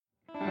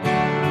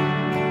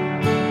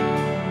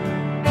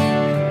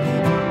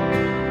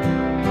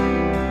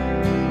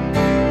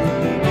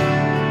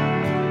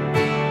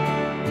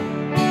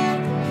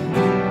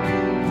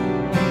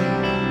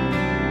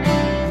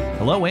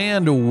Hello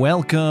and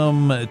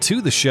welcome to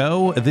the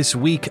show. This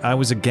week I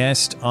was a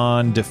guest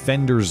on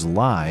Defenders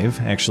Live.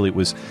 Actually, it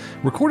was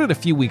recorded a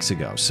few weeks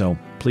ago, so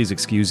please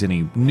excuse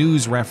any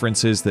news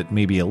references that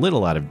may be a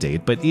little out of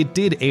date, but it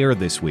did air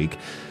this week.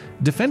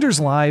 Defenders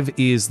Live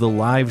is the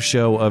live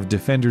show of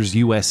Defenders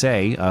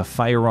USA, a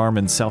firearm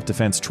and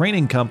self-defense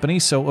training company.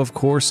 So, of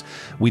course,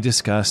 we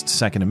discussed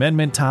Second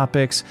Amendment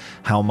topics,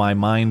 how my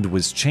mind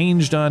was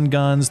changed on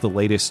guns, the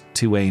latest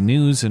 2A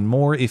news, and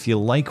more if you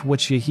like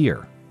what you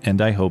hear. And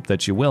I hope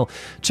that you will.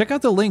 Check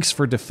out the links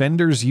for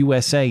Defenders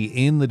USA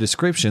in the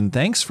description.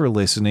 Thanks for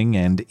listening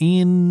and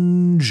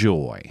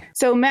enjoy.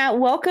 So, Matt,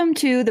 welcome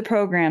to the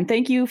program.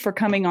 Thank you for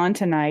coming on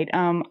tonight.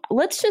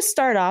 Let's just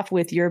start off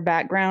with your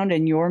background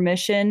and your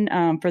mission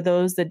for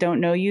those that don't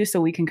know you so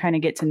we can kind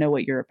of get to know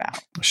what you're about.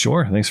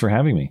 Sure. Thanks for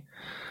having me.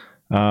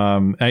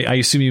 I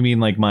assume you mean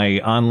like my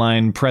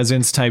online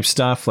presence type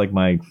stuff, like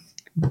my...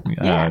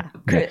 Matt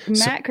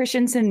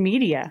Christensen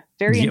Media.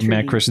 Very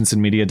intriguing.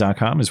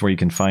 MattChristensenmedia.com is where you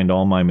can find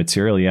all my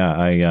material.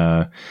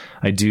 Yeah,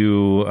 I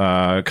do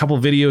a couple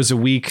videos a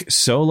week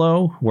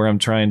solo where I'm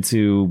trying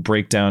to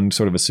break down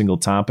sort of a single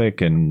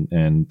topic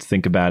and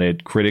think about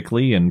it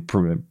critically and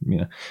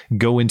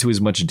go into as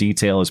much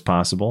detail as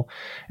possible.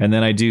 And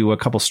then I do a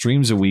couple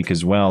streams a week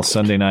as well.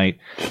 Sunday night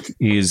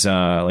is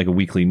like a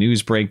weekly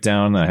news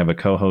breakdown I have a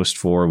co-host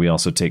for. We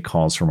also take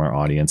calls from our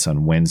audience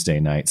on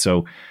Wednesday night.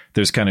 So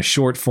there's kind of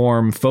short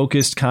form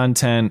focused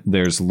content.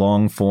 There's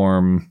long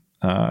form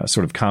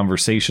sort of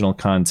conversational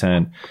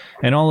content.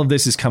 And all of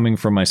this is coming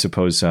from, I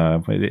suppose,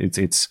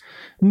 it's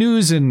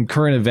news and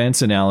current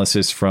events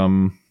analysis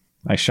from,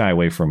 I shy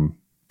away from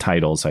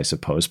titles, I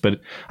suppose,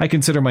 but I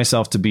consider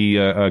myself to be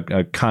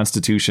a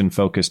Constitution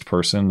focused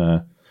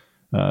person.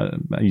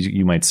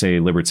 You might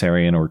say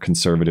libertarian or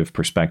conservative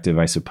perspective,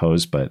 I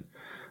suppose, but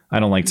I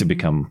don't like to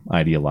become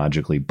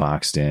ideologically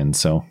boxed in.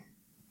 So,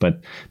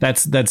 but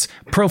that's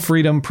pro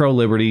freedom, pro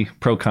liberty,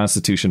 pro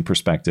Constitution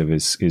perspective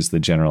is the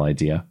general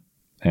idea.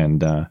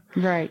 And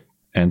right.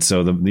 And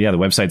so the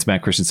website's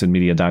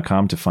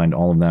MattChristensenmedia.com to find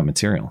all of that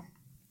material.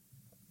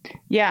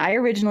 Yeah, I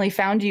originally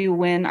found you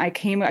when I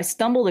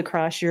stumbled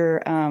across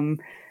your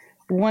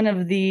one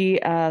of the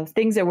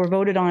things that were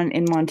voted on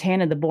in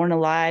Montana, the Born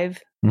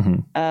Alive.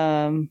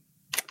 Mm-hmm.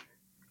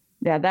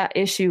 Yeah, that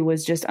issue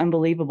was just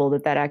unbelievable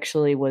that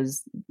actually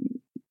was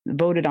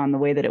voted on the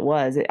way that it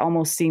was. It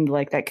almost seemed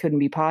like that couldn't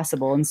be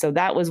possible. And so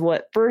that was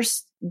what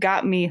first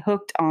got me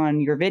hooked on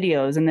your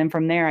videos. And then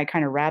from there, I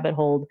kind of rabbit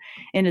holed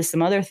into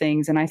some other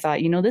things. And I thought,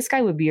 this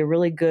guy would be a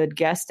really good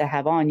guest to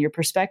have on. Your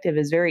perspective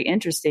is very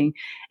interesting.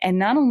 And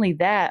not only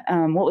that,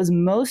 what was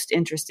most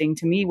interesting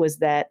to me was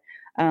that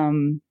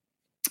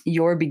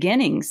your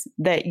beginnings,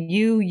 that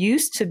you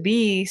used to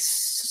be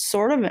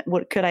sort of,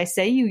 what could I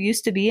say? You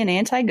used to be an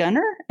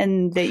anti-gunner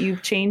and that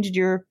you've changed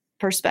your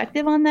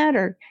perspective on that,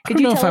 or could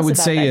you tell us about that? I don't know if I would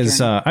say is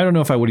I don't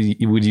know if I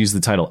would use the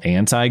title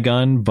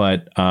anti-gun,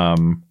 but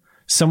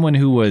someone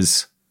who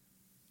was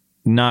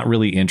not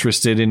really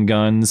interested in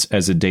guns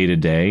as a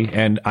day-to-day.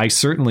 And I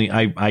certainly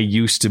I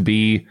used to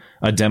be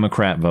a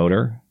Democrat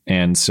voter,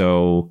 and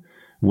so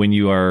when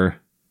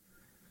you're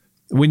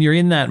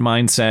in that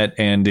mindset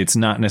and it's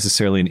not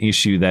necessarily an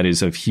issue that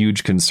is of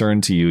huge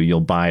concern to you,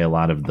 you'll buy a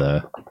lot of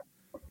the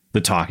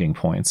talking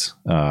points,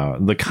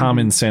 the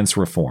common sense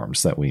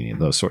reforms that we need,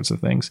 those sorts of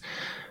things.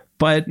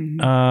 But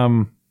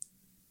my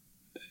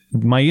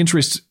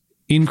interest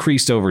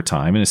increased over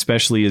time, and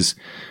especially as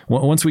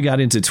once we got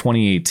into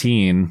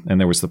 2018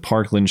 and there was the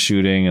Parkland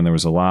shooting and there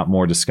was a lot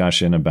more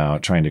discussion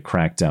about trying to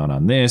crack down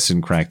on this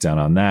and crack down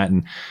on that.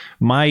 And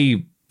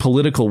my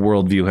political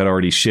worldview had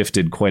already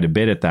shifted quite a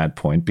bit at that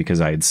point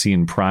because I had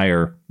seen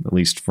prior, at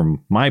least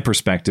from my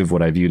perspective,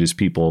 what I viewed as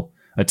people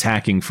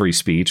attacking free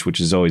speech, which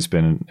has always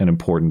been an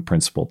important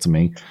principle to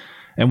me.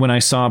 And when I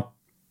saw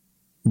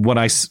what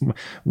I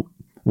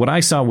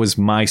saw was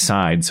my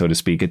side, so to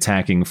speak,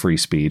 attacking free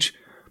speech.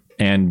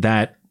 And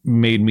that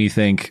made me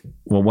think,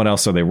 well, what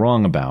else are they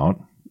wrong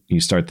about? You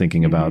start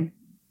thinking about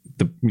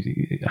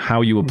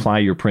how you apply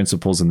your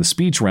principles in the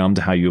speech realm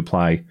to how you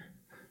apply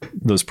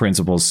those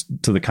principles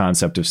to the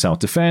concept of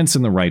self-defense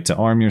and the right to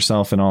arm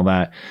yourself and all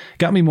that.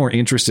 Got me more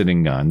interested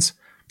in guns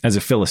as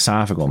a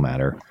philosophical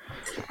matter.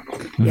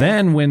 Yeah.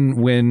 Then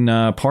when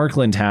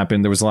Parkland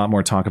happened, there was a lot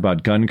more talk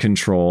about gun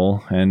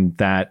control, and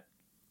that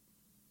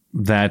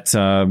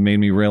made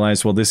me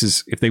realize, well, this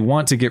is, if they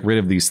want to get rid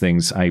of these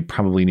things, I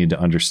probably need to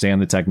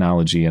understand the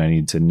technology and I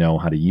need to know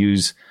how to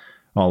use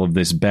all of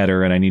this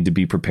better, and I need to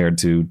be prepared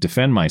to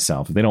defend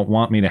myself. If they don't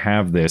want me to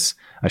have this,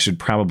 I should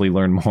probably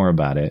learn more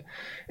about it.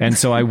 And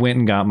so I went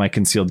and got my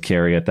concealed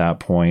carry at that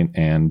point,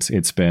 and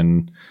it's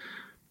been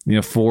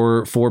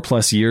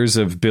 4+ years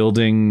of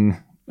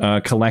building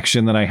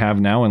collection that I have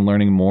now and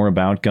learning more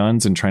about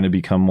guns and trying to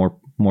become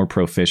more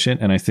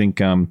proficient. And I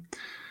think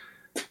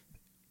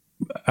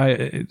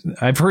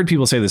I've heard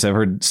people say this. I've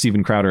heard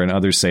Steven Crowder and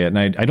others say it. And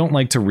I don't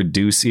like to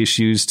reduce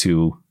issues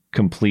to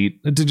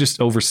just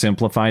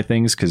oversimplify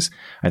things, because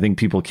I think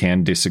people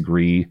can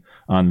disagree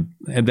on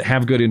and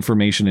have good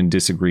information and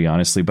disagree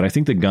honestly. But I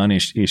think the gun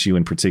issue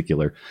in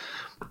particular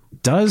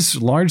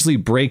does largely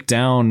break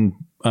down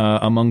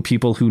among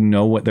people who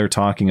know what they're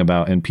talking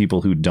about and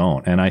people who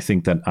don't. And I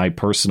think that I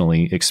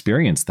personally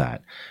experienced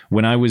that.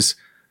 When I was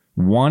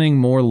wanting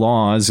more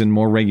laws and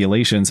more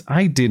regulations,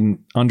 I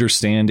didn't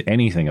understand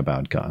anything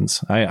about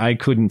guns. I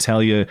couldn't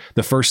tell you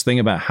the first thing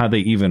about how they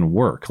even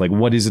work. Like,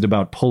 what is it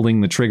about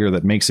pulling the trigger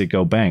that makes it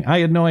go bang? I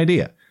had no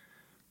idea.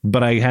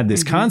 But I had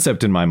this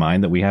concept in my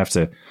mind that we have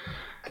to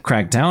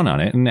crack down on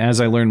it. And as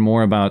I learned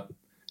more about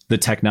the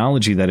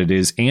technology that it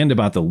is and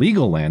about the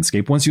legal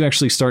landscape, once you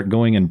actually start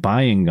going and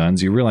buying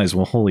guns, you realize,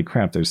 well, holy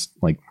crap, there's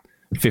like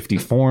 50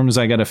 forms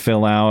I got to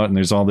fill out. And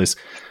there's all this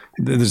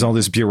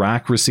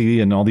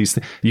bureaucracy and all these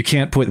you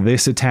can't put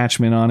this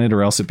attachment on it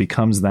or else it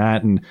becomes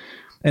that. And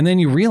then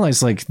you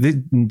realize, like,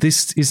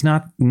 this is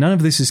not, none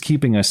of this is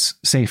keeping us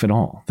safe at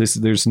all.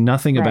 There's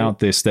nothing about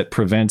this that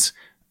prevents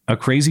a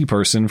crazy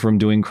person from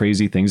doing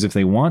crazy things if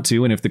they want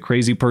to. And if the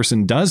crazy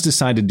person does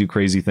decide to do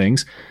crazy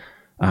things,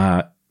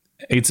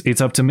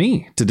 it's up to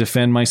me to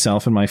defend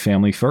myself and my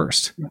family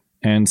first.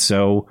 And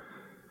so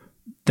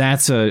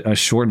that's a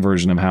short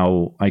version of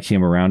how I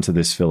came around to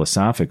this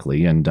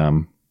philosophically. And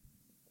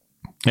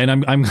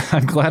I'm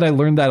glad I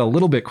learned that a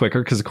little bit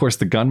quicker, because of course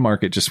the gun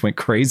market just went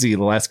crazy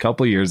the last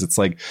couple of years. It's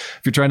like,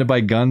 if you're trying to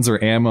buy guns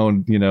or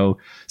ammo,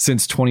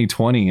 since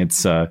 2020,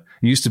 it's you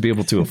used to be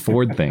able to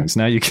afford things.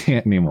 Now you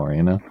can't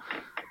anymore,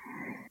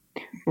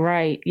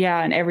 Right.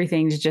 Yeah. And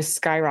everything's just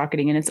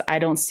skyrocketing, and I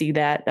don't see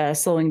that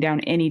slowing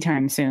down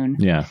anytime soon.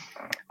 Yeah.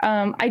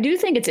 I do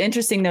think it's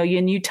interesting, though,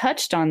 and you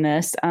touched on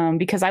this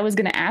because I was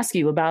going to ask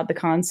you about the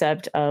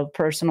concept of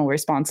personal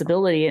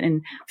responsibility.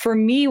 And for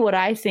me, what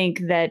I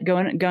think that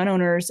gun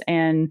owners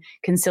and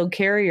concealed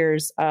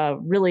carriers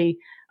really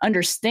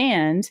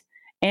understand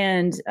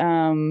and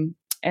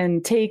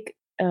take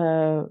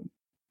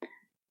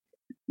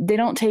they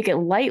don't take it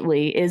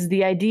lightly is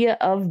the idea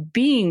of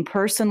being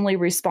personally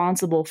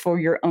responsible for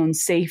your own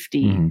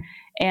safety. Mm-hmm.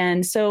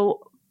 And so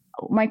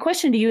my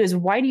question to you is,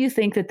 why do you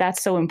think that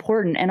that's so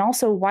important? And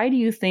also, why do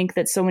you think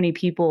that so many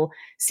people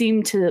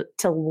seem to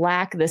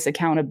lack this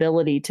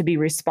accountability to be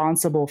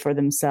responsible for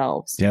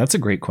themselves? Yeah, that's a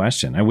great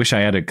question. I wish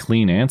I had a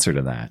clean answer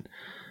to that.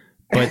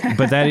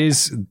 But that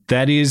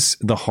is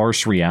the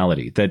harsh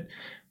reality, that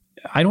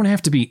I don't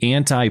have to be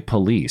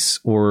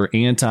anti-police or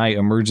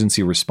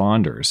anti-emergency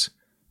responders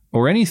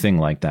or anything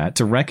like that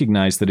to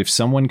recognize that if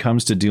someone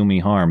comes to do me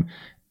harm,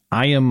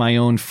 I am my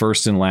own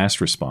first and last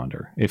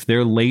responder. If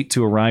they're late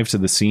to arrive to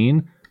the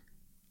scene,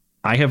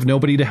 I have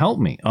nobody to help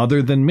me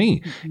other than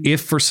me. Mm-hmm.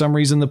 If for some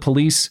reason the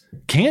police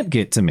can't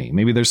get to me,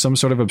 maybe there's some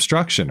sort of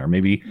obstruction, or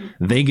maybe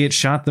they get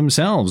shot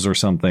themselves or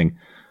something,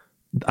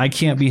 I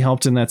can't be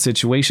helped in that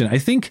situation. I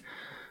think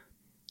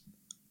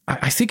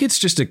it's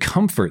just a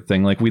comfort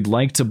thing. Like, we'd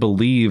like to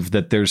believe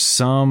that there's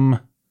some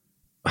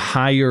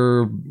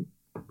higher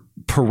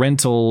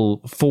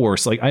parental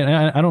force. Like,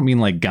 I don't mean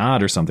like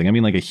God or something. I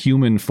mean like a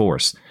human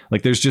force.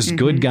 Like, there's just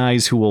good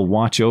guys who will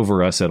watch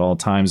over us at all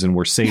times, and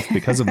we're safe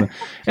because of them.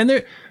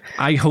 And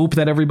I hope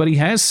that everybody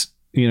has,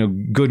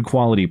 good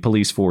quality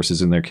police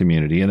forces in their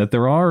community, and that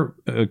there are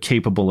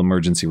capable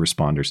emergency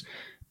responders.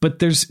 But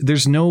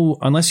there's no,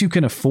 unless you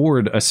can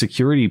afford a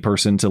security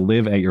person to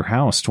live at your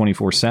house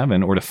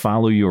 24/7 or to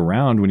follow you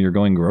around when you're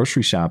going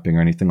grocery shopping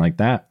or anything like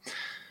that,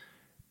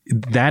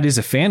 that is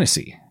a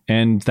fantasy.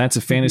 And that's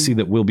a fantasy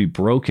that will be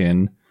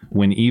broken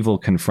when evil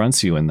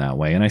confronts you in that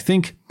way. And I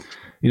think,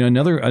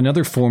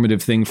 another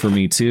formative thing for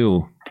me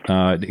too,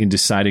 in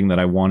deciding that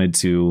I wanted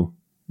to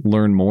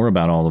learn more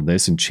about all of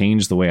this and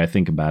change the way I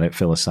think about it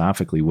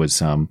philosophically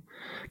was, I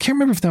can't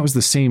remember if that was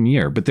the same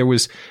year, but there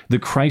was the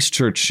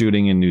Christchurch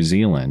shooting in New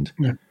Zealand.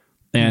 Yeah.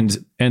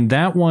 And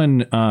that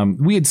one, I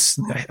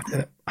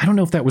don't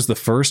know if that was the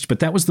first, but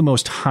that was the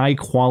most high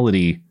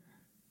quality.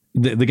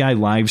 The guy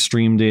live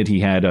streamed it. He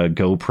had a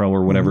GoPro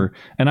or whatever.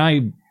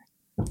 And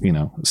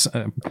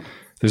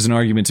there's an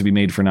argument to be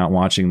made for not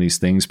watching these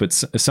things, but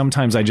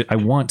sometimes I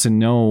want to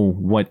know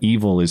what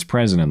evil is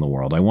present in the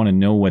world. I want to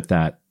know what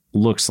that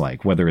looks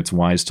like, whether it's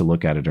wise to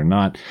look at it or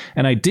not.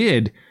 And I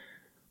did.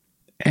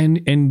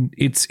 And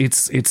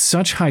it's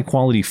such high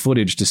quality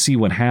footage to see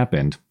what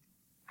happened.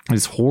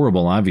 It's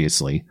horrible,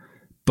 obviously.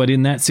 But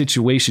in that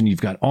situation,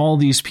 you've got all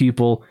these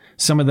people.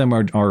 Some of them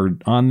are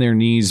on their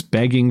knees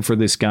begging for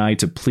this guy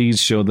to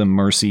please show them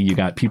mercy. You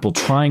got people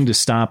trying to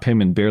stop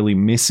him and barely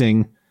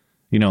missing,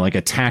 like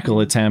a tackle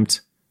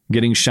attempt,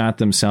 getting shot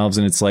themselves.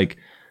 And it's like,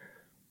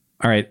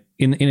 all right,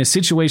 in a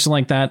situation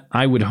like that,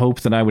 I would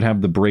hope that I would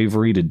have the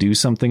bravery to do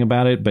something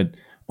about it. But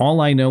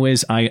all I know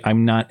is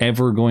I'm not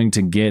ever going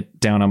to get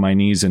down on my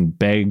knees and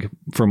beg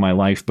for my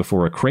life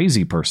before a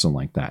crazy person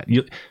like that.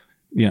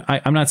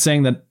 I'm not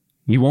saying that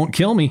he won't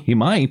kill me. He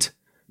might,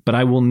 but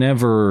I will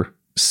never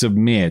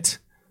submit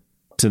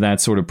to that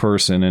sort of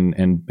person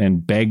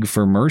and beg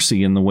for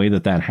mercy in the way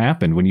that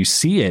happened. When you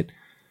see it,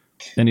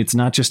 and it's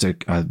not just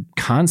a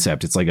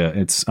concept, it's like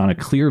it's on a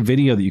clear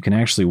video that you can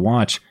actually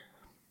watch.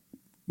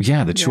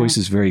 Yeah, the choice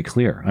is very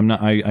clear.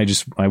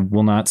 I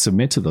will not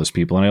submit to those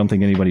people, and I don't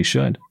think anybody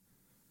should.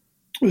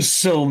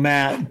 So,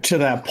 Matt, to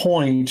that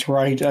point,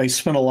 right, I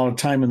spent a lot of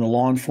time in the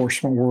law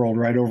enforcement world,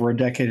 right, over a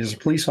decade as a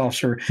police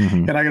officer.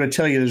 Mm-hmm. And I got to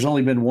tell you, there's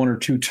only been 1 or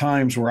 2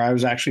 times where I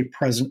was actually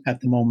present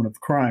at the moment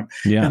of crime.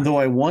 Yeah. And though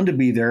I wanted to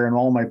be there and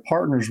all my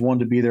partners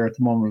wanted to be there at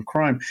the moment of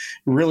crime,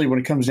 really when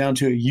it comes down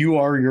to it, you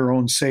are your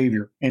own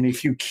savior. And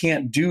if you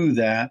can't do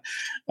that,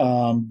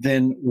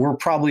 then we're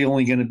probably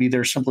only going to be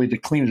there simply to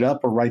clean it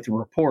up or write the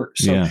report.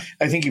 So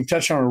I think you've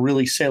touched on a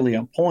really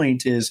salient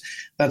point is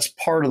that's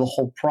part of the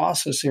whole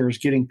process here is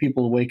getting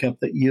people to wake up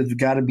that you've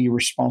got to be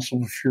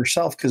responsible for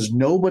yourself because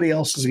nobody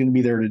else is going to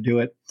be there to do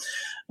it.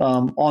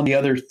 On the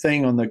other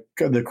thing, on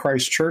the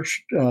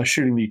Christchurch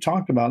shooting that you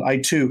talked about, I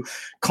too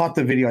caught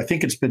the video. I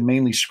think it's been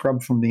mainly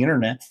scrubbed from the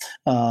internet,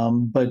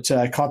 but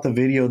I caught the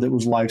video that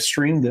was live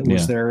streamed that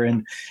was there,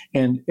 and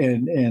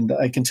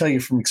I can tell you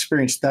from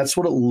experience that's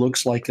what it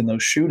looks like in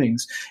those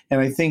shootings. And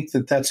I think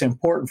that that's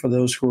important for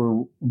those who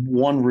are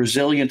one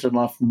resilient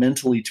enough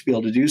mentally to be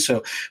able to do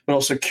so, but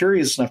also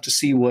curious enough to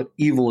see what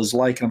evil is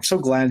like. And I'm so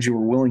glad you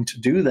were willing to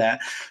do that,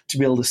 to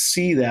be able to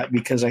see that,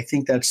 because I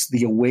think that's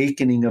the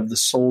awakening of the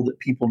soul that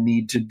people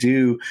need to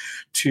do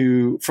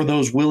for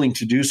those willing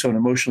to do so and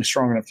emotionally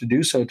strong enough to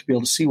do so, to be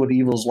able to see what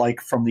evil is like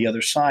from the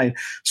other side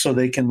so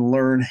they can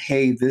learn,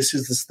 hey, this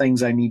is the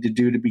things I need to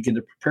do to begin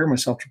to prepare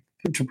myself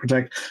to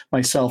protect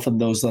myself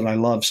and those that I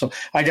love. So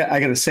I got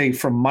to say,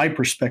 from my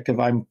perspective,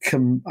 I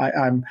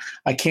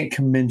can't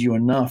commend you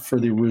enough for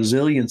the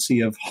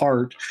resiliency of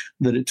heart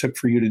that it took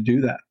for you to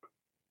do that.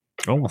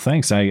 Oh, well,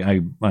 thanks.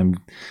 I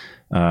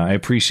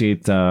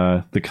appreciate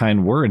the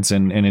kind words,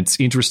 and it's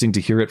interesting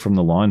to hear it from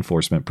the law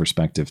enforcement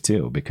perspective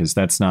too, because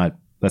that's not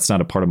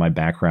a part of my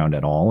background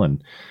at all,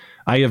 and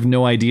I have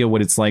no idea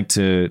what it's like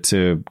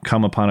to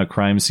come upon a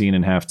crime scene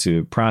and have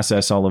to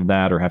process all of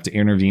that, or have to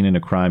intervene in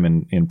a crime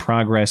in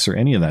progress, or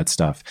any of that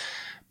stuff.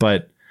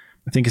 But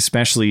I think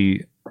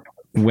especially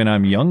when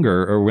I'm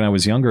younger, or when I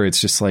was younger,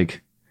 it's just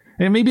like,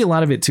 and maybe a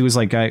lot of it too is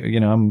like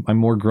I'm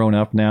more grown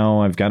up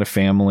now. I've got a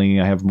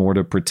family. I have more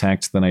to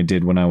protect than I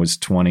did when I was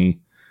 20.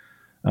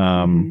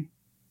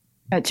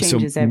 That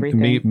changes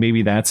everything.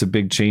 Maybe that's a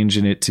big change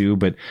in it too.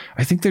 But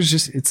I think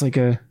it's like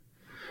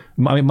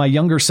my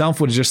younger self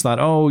would have just thought,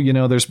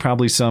 there's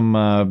probably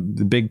some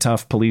big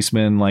tough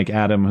policeman like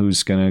Adam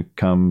who's gonna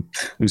come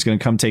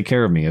take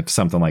care of me if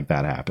something like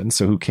that happens.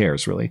 So who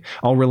cares really?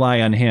 I'll rely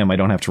on him. I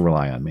don't have to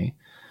rely on me.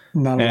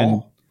 Not at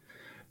all.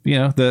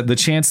 The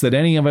chance that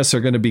any of us are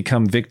going to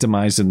become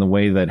victimized in the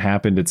way that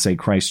happened at, say,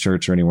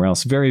 Christchurch or anywhere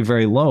else, very,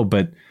 very low.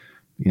 But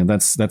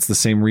that's the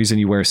same reason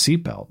you wear a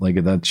seatbelt.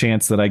 Like the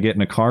chance that I get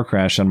in a car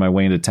crash on my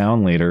way into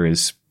town later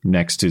is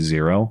next to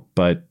zero.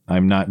 But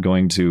I'm still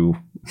going to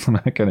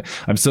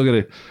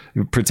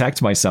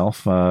protect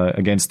myself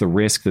against the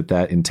risk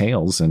that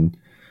entails, and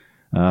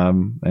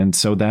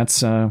so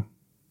that's.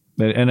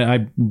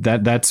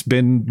 That's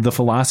been the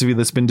philosophy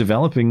that's been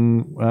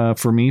developing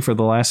for me for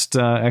the last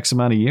X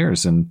amount of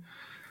years, and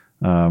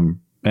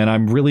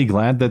I'm really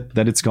glad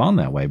that it's gone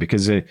that way,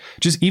 because it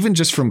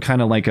just from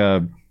kind of like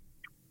a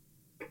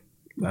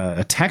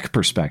tech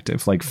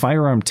perspective, like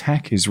firearm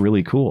tech is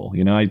really cool.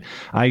 I'm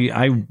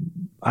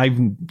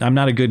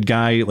not a good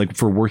guy like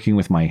for working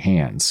with my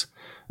hands.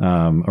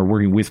 Or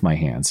working with my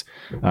hands.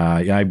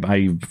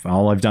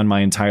 All I've done my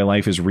entire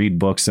life is read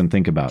books and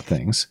think about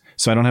things.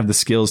 So I don't have the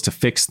skills to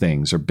fix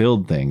things or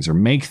build things or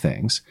make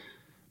things.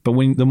 But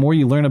the more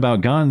you learn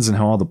about guns and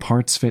how all the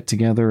parts fit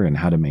together and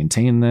how to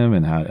maintain them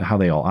and how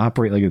they all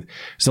operate, like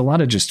there's a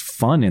lot of just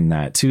fun in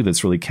that too.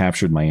 That's really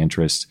captured my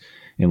interest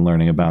in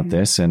learning about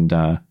this. And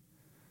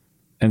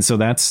so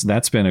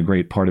that's been a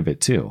great part of it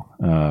too.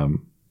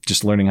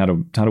 Just learning how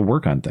to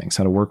work on things,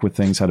 how to work with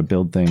things, how to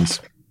build things.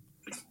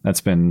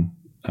 That's been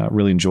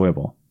really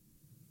enjoyable.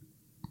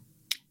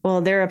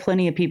 Well, there are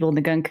plenty of people in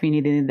the gun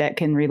community that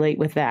can relate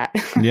with that.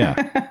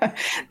 Yeah.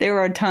 There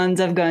are tons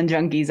of gun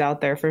junkies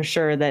out there for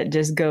sure that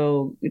just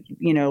go,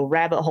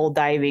 rabbit hole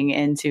diving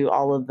into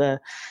all of the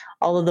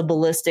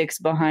ballistics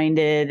behind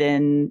it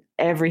and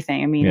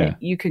everything. I mean,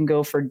 you can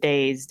go for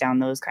days down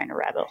those kind of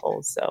rabbit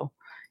holes. So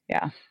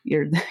yeah,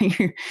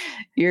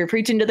 you're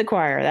preaching to the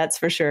choir. That's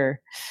for sure.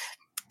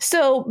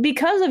 So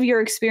because of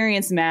your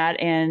experience, Matt,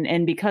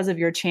 and because of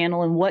your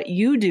channel and what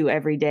you do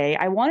every day,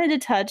 I wanted to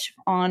touch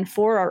on,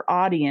 for our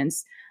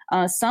audience,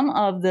 some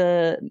of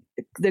the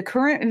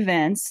current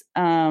events,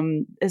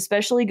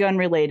 especially gun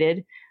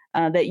related,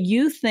 that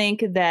you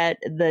think that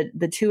the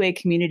 2A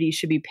community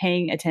should be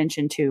paying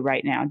attention to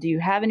right now. Do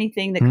you have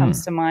anything that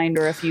comes to mind,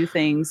 or a few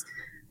things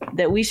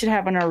that we should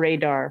have on our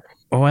radar?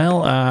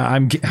 Well,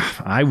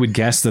 I would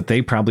guess that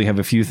they probably have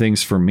a few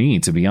things for me,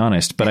 to be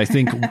honest. But I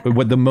think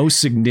what the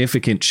most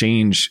significant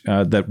change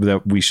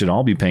that we should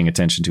all be paying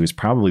attention to is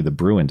probably the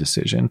Bruen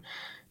decision,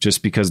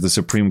 just because the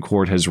Supreme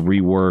Court has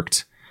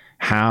reworked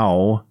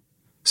how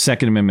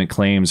Second Amendment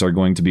claims are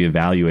going to be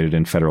evaluated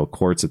in federal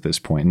courts at this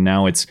point. And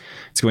now it's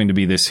going to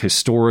be this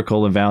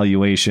historical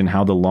evaluation,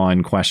 how the law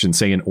in question,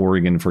 say in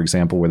Oregon, for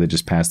example, where they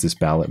just passed this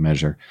ballot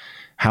measure,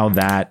 how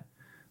that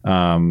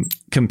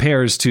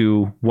compares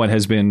to what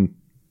has been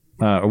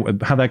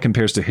how that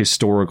compares to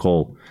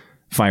historical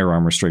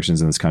firearm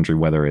restrictions in this country,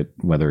 whether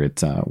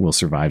it will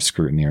survive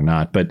scrutiny or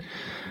not. But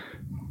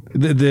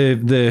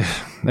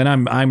and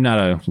I'm not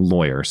a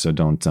lawyer, so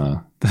don't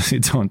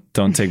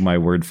take my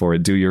word for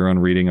it. Do your own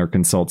reading or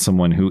consult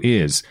someone who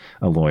is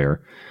a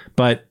lawyer.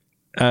 But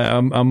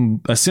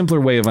a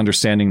simpler way of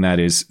understanding that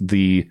is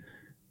the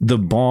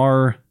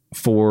bar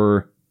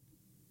for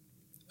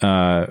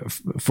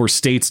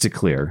states to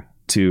clear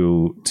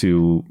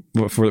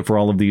for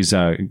all of these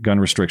gun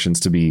restrictions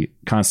to be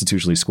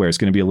constitutionally square is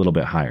going to be a little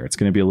bit higher. It's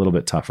going to be a little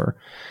bit tougher,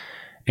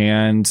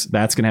 and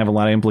that's going to have a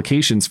lot of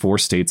implications for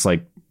states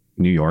like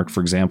New York,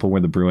 for example,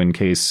 where the Bruen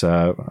case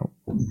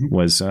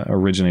was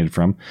originated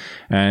from,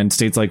 and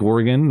states like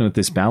Oregon with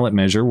this ballot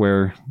measure,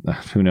 where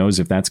who knows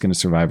if that's going to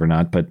survive or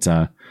not. But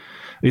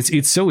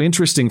it's so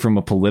interesting from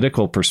a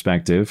political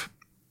perspective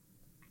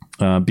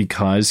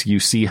because you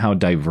see how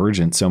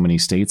divergent so many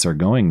states are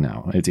going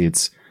now.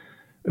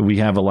 We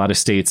have a lot of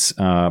states,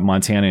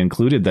 Montana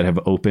included, that have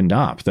opened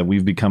up, that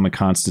we've become a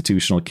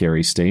constitutional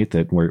carry state,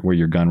 that where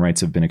your gun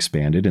rights have been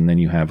expanded, and then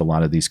you have a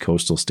lot of these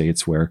coastal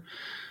states where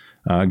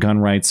gun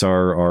rights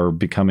are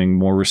becoming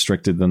more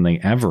restricted than they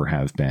ever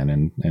have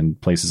been,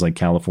 and places like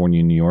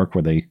California and New York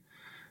where they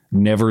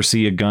never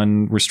see a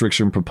gun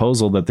restriction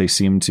proposal that they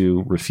seem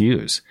to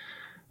refuse.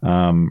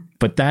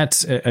 But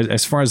that's,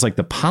 as far as like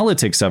the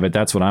politics of it,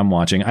 that's what I'm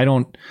watching. I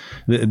don't,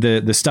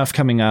 the stuff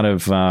coming out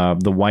of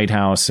the White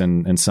House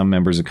and some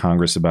members of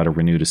Congress about a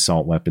renewed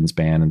assault weapons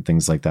ban and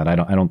things like that. I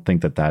don't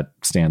think that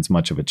stands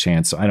much of a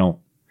chance. So I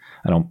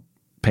don't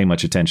pay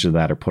much attention to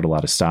that or put a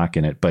lot of stock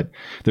in it. But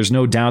there's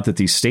no doubt that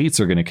these states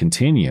are going to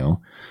continue,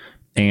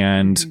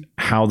 and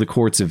how the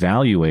courts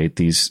evaluate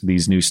these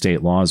new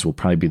state laws will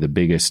probably be the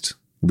biggest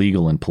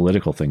legal and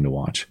political thing to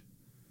watch.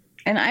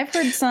 And I've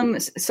heard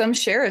some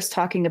sheriffs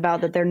talking about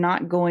that they're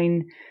not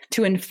going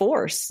to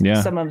enforce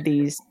some of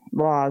these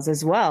laws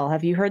as well.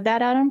 Have you heard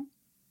that, Adam?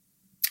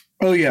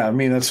 Oh, yeah. I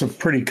mean, that's a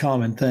pretty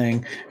common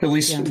thing, at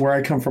least where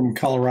I come from,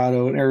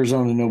 Colorado and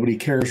Arizona. Nobody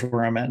cares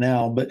where I'm at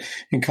now. But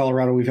in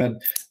Colorado, we've had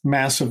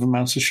massive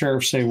amounts of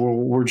sheriffs say, well,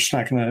 we're just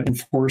not going to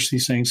enforce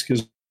these things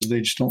because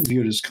they just don't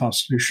view it as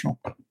constitutional.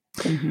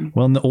 Mm-hmm.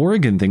 Well, and the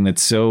Oregon thing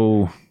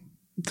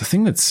the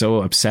thing that's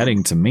so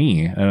upsetting to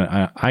me,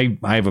 I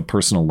have a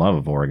personal love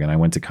of Oregon. I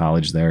went to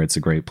college there. It's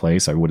a great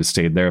place. I would have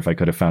stayed there if I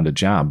could have found a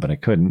job, but I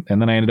couldn't.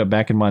 And then I ended up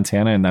back in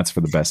Montana, and that's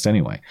for the best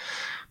anyway.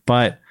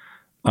 But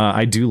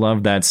I do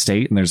love that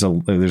state, and there's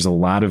a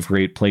lot of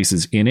great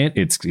places in it.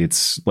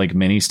 It's like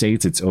many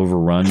states, it's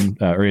overrun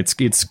or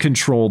it's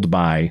controlled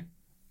by,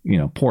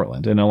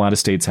 Portland, and a lot of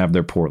states have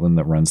their Portland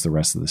that runs the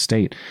rest of the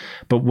state.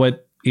 But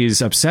what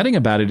is upsetting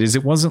about it is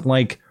it wasn't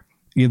like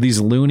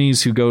these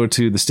loonies who go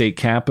to the state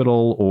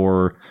capitol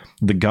or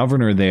the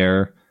governor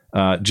there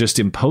just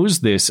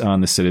imposed this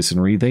on the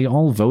citizenry. They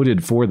all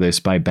voted for this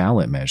by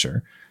ballot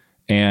measure,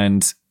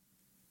 and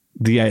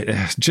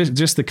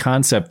just the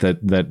concept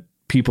that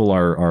people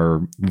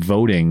are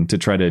voting to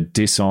try to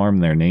disarm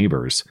their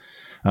neighbors.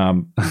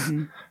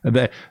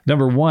 That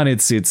number one,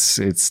 it's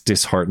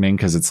disheartening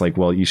because it's like,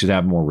 well, you should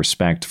have more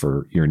respect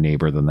for your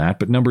neighbor than that.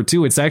 But number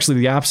two, it's actually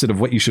the opposite of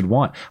what you should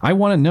want. I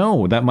want to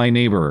know that my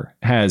neighbor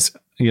has,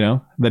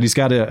 that he's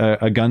got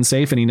a gun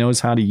safe and he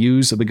knows how to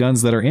use the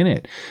guns that are in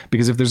it.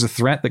 Because if there's a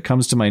threat that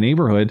comes to my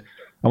neighborhood,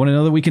 I want to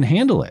know that we can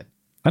handle it.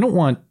 I don't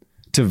want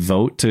to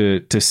vote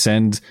to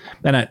send,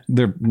 and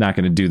they're not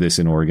going to do this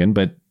in Oregon,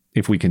 but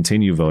if we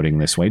continue voting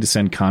this way, to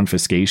send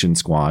confiscation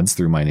squads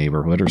through my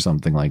neighborhood or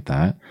something like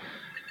that.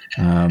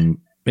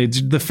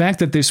 It's the fact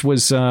that this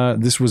was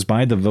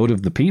by the vote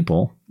of the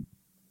people,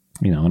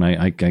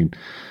 and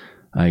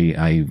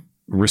I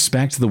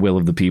respect the will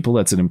of the people.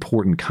 That's an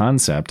important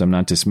concept. I'm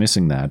not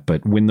dismissing that.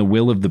 But when the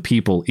will of the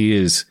people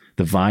is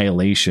the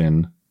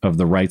violation of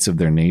the rights of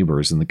their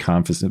neighbors and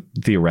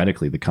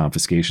theoretically the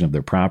confiscation of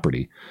their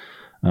property,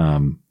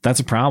 that's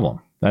a problem.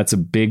 That's a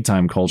big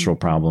time cultural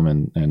problem,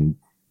 and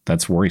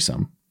that's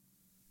worrisome.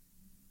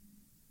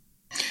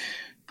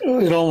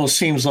 It almost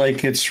seems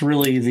like it's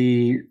really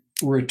the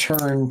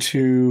return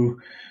to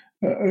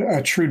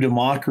a true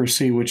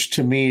democracy, which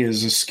to me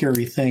is a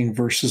scary thing,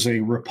 versus a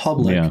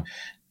republic. Yeah.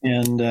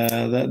 And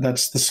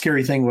that's the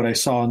scary thing, what I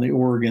saw in the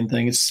Oregon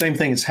thing. It's the same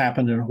thing that's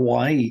happened in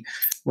Hawaii,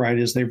 right?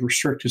 As they've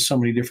restricted so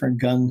many different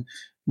gun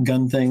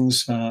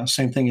things.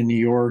 Same thing in New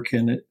York.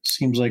 And it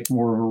seems like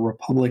more of a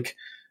republic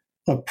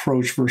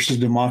approach versus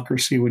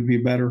democracy would be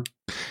better.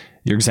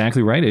 You're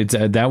exactly right.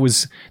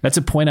 That's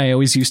a point I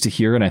always used to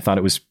hear, and I thought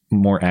it was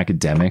more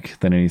academic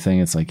than anything.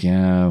 It's like,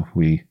 yeah,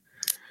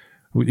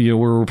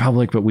 we're a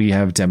republic, but we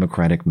have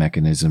democratic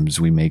mechanisms.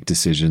 We make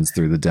decisions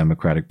through the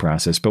democratic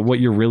process. But what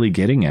you're really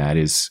getting at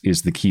is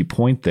the key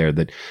point there,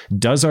 that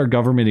does our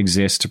government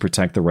exist to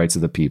protect the rights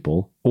of the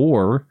people,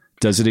 or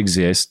does it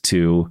exist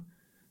to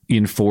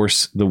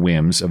enforce the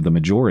whims of the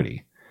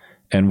majority?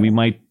 And we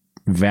might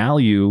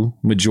value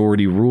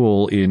majority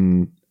rule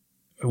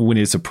when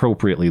it's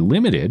appropriately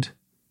limited,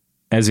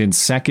 as in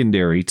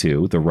secondary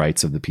to the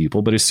rights of the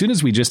people. But as soon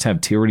as we just have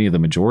tyranny of the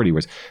majority,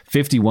 where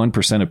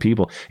 51% of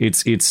people,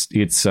 it's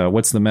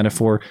what's the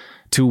metaphor?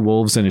 two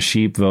wolves and a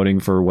sheep voting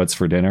for what's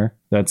for dinner.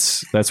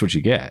 That's what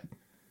you get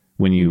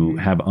when you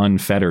have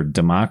unfettered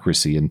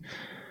democracy. And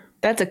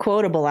that's a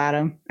quotable,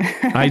 Adam.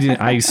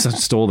 I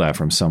stole that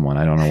from someone.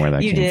 I don't know where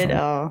that came from. You did?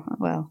 Oh,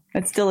 well,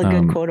 that's still a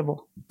good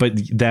quotable. But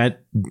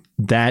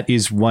that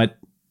is what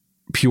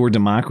pure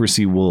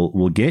democracy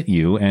will get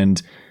you.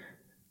 And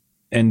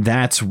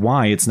that's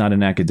why it's not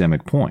an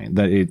academic point.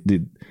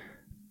 That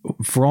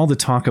for all the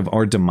talk of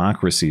our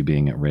democracy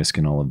being at risk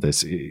and all of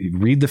this,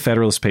 read the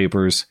Federalist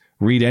Papers,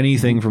 read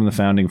anything from the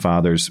Founding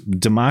Fathers.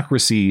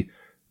 Democracy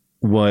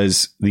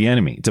was the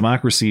enemy.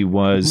 Democracy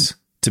was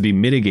to be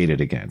mitigated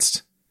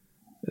against.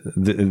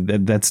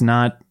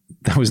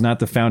 That was not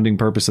the founding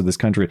purpose of this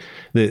country.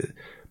 The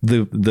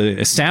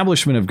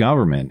establishment of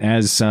government,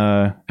 as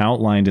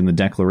outlined in the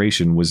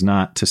Declaration, was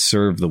not to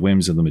serve the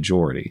whims of the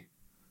majority.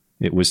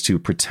 It was to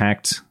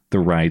protect the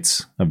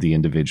rights of the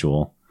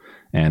individual,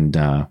 and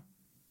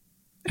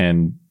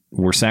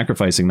we're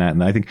sacrificing that.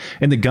 And I think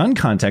in the gun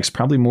context,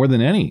 probably more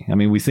than any. I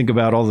mean, we think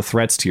about all the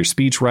threats to your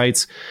speech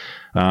rights,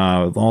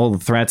 all the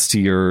threats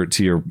to your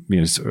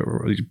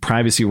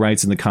privacy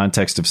rights in the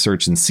context of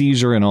search and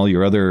seizure, and all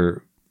your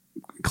other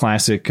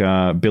classic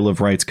Bill of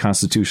Rights,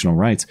 constitutional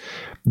rights.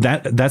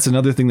 That's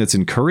another thing that's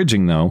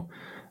encouraging, though,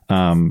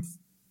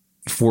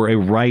 for a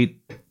right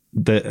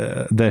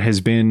that has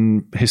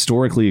been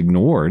historically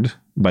ignored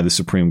by the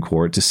Supreme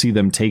Court, to see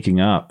them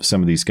taking up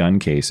some of these gun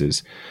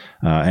cases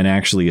and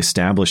actually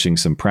establishing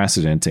some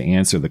precedent to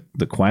answer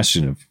the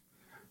question of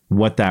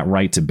what that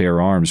right to bear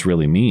arms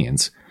really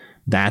means.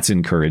 That's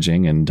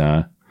encouraging. And,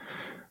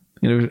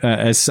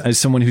 as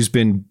someone who's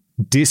been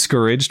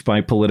discouraged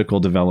by political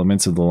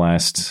developments of the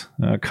last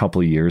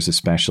couple of years,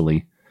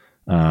 especially,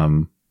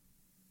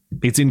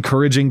 it's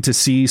encouraging to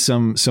see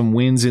some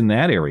wins in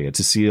that area,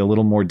 to see a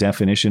little more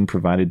definition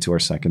provided to our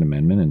Second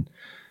Amendment. And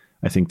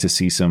I think to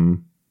see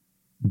some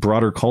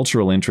broader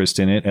cultural interest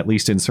in it, at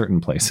least in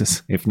certain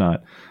places, if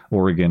not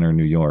Oregon or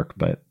New York.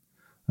 But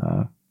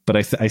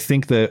I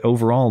think that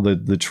overall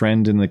the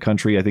trend in the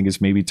country, I think, is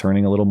maybe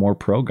turning a little more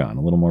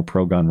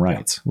pro-gun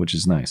rights, which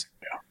is nice.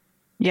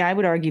 Yeah, I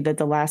would argue that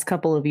the last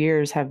couple of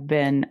years have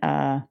been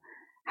a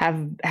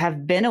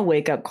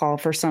wake up call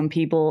for some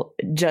people,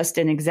 just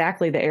in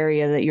exactly the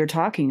area that you're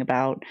talking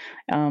about,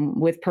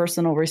 with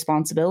personal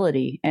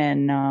responsibility.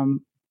 And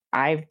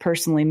I've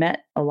personally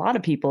met a lot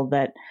of people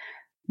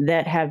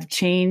that have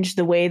changed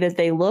the way that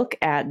they look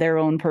at their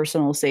own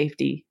personal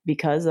safety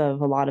because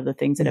of a lot of the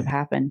things that have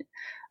happened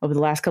over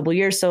the last couple of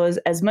years. So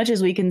as much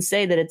as we can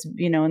say that it's,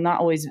 not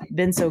always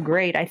been so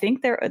great, I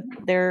think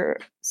there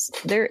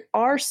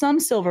are some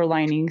silver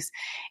linings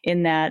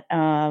in that.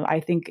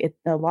 I think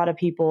a lot of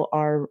people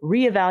are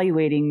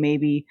reevaluating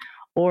maybe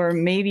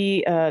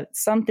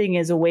something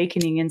is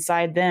awakening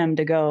inside them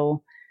to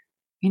go,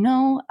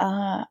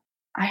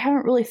 I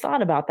haven't really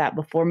thought about that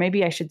before.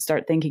 Maybe I should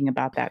start thinking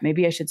about that.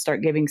 Maybe I should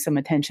start giving some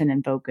attention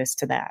and focus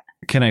to that.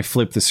 Can I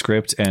flip the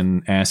script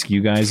and ask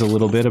you guys a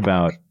little bit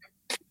about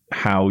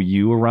how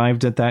you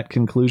arrived at that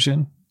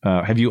conclusion?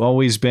 Have you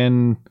always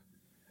been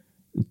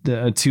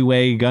a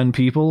 2A gun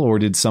people, or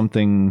did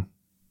something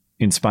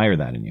inspire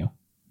that in you?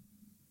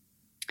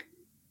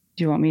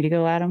 Do you want me to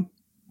go, Adam?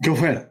 Go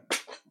ahead.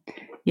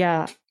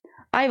 Yeah.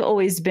 I've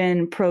always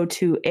been pro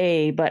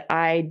 2A, but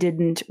I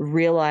didn't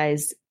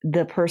realize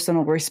the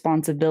personal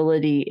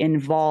responsibility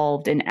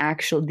involved in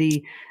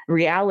the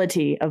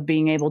reality of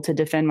being able to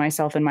defend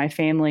myself and my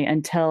family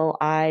until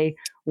I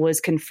was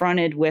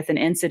confronted with an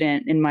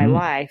incident in my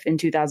life in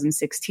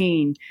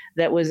 2016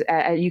 that was,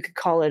 you could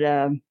call it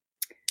a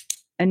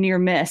near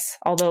miss,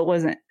 although it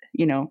wasn't,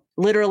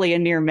 literally a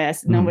near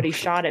miss. Nobody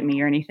shot at me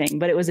or anything,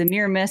 but it was a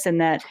near miss.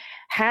 And that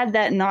had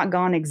that not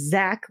gone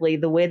exactly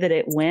the way that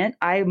it went,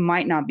 I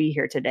might not be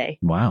here today.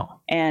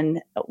 Wow.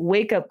 And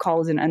wake up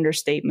call is an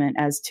understatement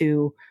as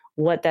to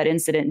what that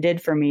incident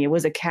did for me. It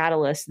was a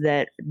catalyst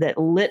that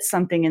lit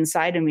something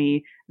inside of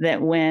me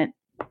that went,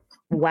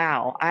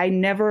 wow, I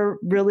never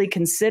really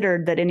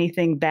considered that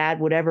anything bad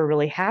would ever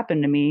really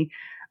happen to me.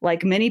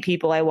 Like many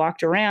people, I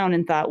walked around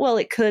and thought, well,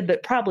 it could,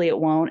 but probably it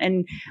won't.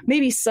 And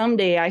maybe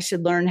someday I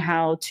should learn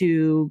how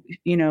to,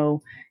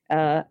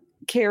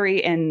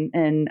 carry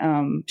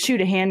and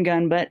shoot a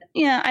handgun. But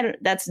yeah,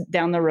 that's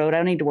down the road. I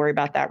don't need to worry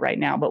about that right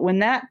now. But when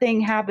that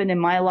thing happened in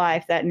my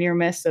life, that near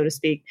miss, so to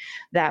speak,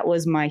 that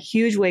was my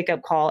huge wake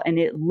up call. And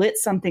it lit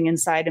something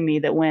inside of me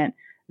that went,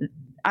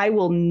 I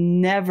will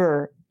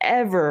never,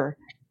 ever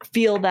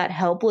feel that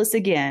helpless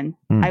again.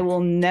 I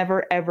will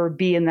never, ever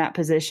be in that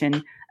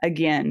position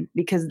again,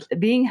 because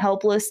being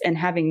helpless and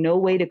having no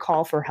way to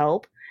call for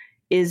help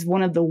is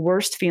one of the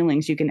worst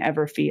feelings you can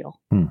ever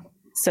feel.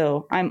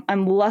 So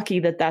I'm lucky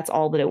that that's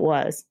all that it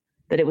was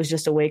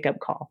just a wake up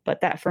call. But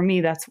that for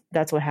me, that's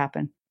what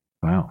happened.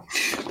 Wow.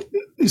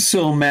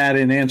 So, Matt,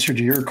 in answer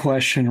to your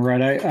question,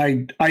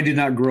 right, I did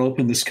not grow up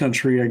in this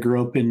country. I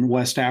grew up in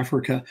West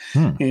Africa.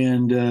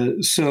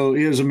 And so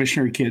it was a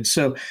missionary kid.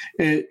 So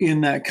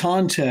in that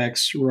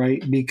context,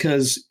 right,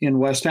 because in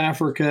West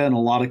Africa and a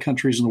lot of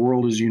countries in the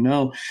world, as you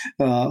know,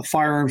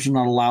 firearms are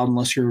not allowed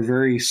unless you're a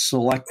very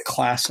select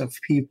class of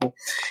people.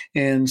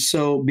 And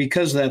so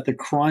because of that, the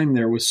crime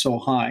there was so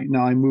high.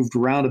 Now, I moved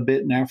around a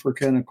bit in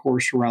Africa and, of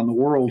course, around the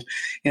world.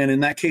 And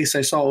in that case,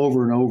 I saw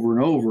over and over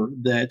and over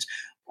that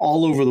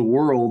all over the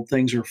world,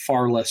 things are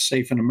far less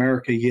safe in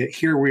America. Yet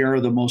here we are,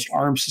 the most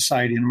armed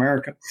society in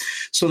America.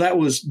 So that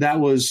was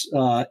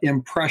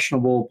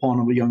impressionable upon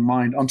a young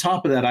mind. On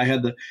top of that, I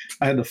had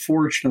the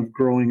fortune of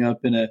growing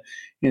up in a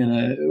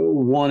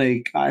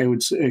I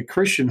would say a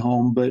Christian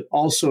home, but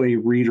also a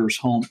reader's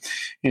home,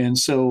 and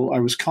so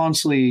I was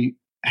constantly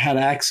had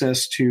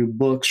access to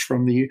books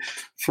from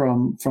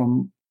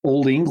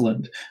Old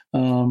England,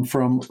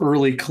 from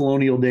early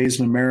colonial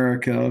days in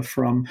America,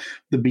 from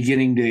the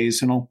beginning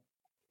days, and all.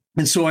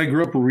 And so I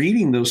grew up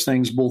reading those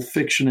things, both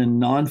fiction and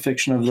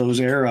nonfiction of those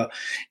era.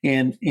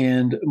 And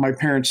my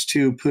parents,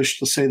 too, pushed,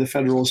 let's say, the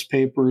Federalist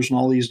Papers and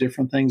all these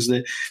different things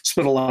that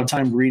spent a lot of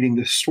time reading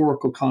the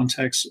historical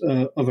context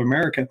of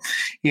America.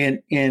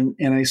 And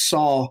I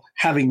saw,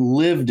 having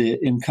lived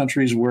it in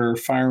countries where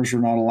firearms were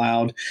not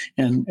allowed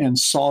and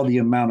saw the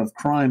amount of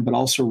crime, but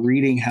also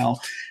reading how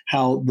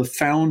the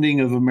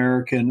founding of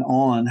America and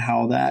on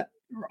how that,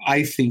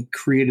 I think,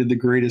 created the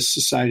greatest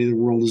society the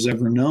world has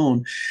ever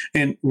known.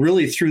 And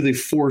really through the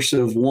force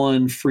of,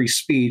 one, free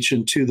speech,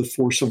 and two, the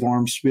force of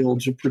arms to be able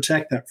to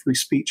protect that free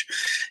speech.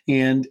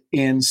 And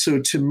so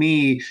to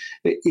me,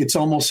 it's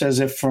almost as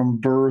if from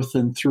birth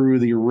and through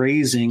the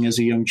raising as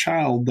a young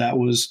child, that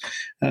was,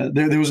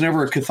 there was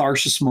never a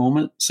catharsis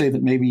moment, say,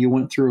 that maybe you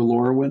went through or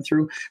Laura went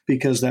through,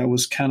 because that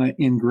was kind of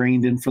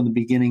ingrained in from the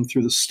beginning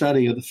through the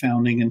study of the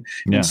founding and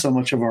so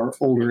much of our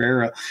older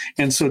era.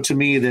 And so to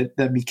me,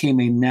 that became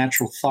a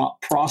natural thought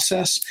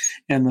process.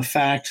 And the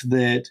fact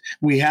that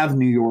we have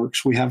New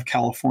Yorks, we have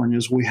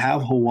Californias, we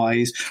have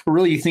Hawaii's, or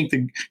really you think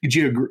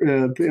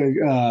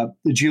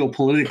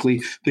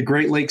geopolitically, the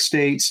Great Lakes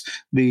states,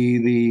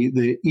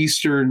 the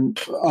eastern,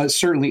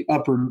 certainly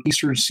upper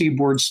eastern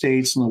seaboard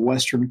states and the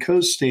western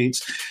coast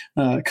states,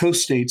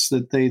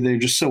 that they're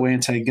just so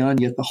anti-gun,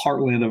 yet the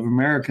heartland of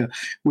America,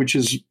 which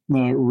is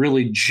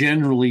really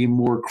generally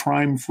more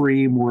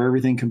crime-free, more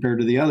everything compared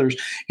to the others,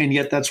 and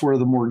yet that's where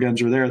the more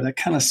guns are there. That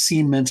kind of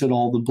cemented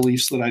all the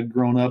beliefs that I'd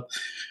grown up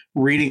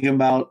reading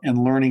about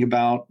and learning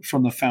about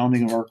from the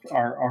founding of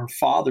our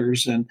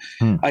fathers. And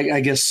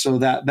I guess so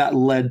that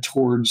led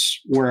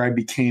towards where I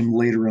became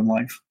later in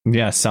life.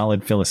 Yeah,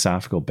 solid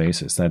philosophical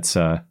basis. That's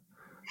I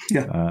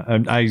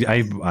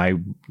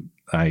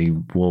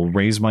will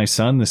raise my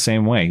son the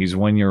same way. He's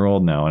 1 year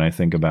old now, and I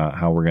think about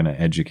how we're going to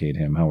educate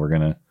him, how we're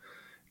going to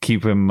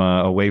keep him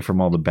away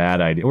from all the bad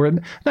ideas, or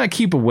not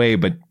keep away,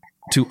 but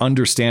to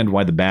understand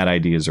why the bad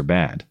ideas are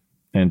bad,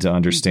 and to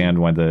understand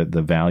why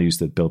the values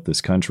that built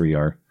this country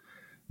are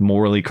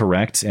morally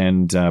correct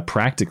and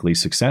practically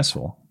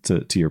successful,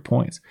 to your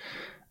points.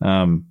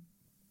 Laura,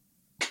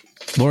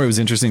 it was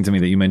interesting to me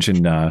that you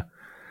mentioned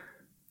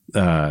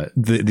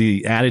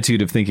the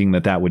attitude of thinking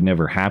that would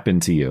never happen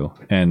to you.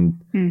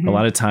 And a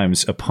lot of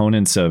times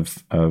opponents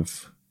of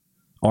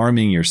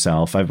arming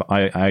yourself,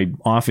 I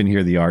often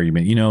hear the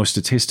argument,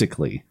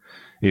 statistically,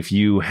 if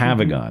you have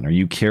a gun or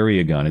you carry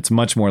a gun, it's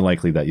much more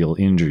likely that you'll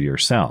injure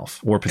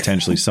yourself or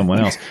potentially someone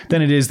else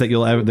than it is that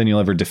you'll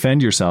ever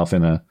defend yourself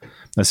in a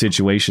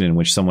situation in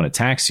which someone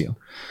attacks you.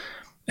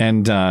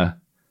 And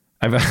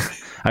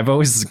I've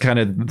always kind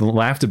of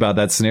laughed about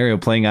that scenario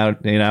playing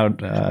out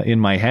in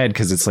my head,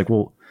 because it's like,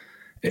 well,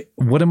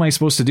 what am I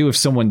supposed to do if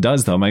someone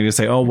does, though? Am I going to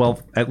say, oh, well,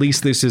 at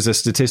least this is a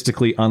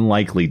statistically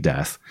unlikely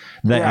death,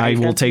 that I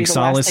will take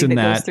solace in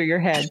that through your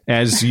head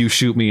as you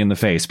shoot me in the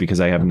face, because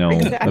I have no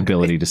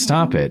ability to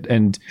stop it.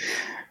 And,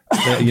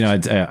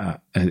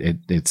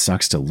 it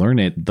sucks to learn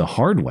it the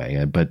hard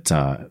way, but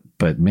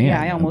man. Yeah,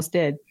 I almost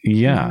did.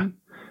 Yeah.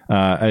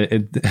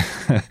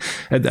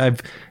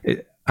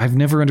 I've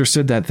never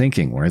understood that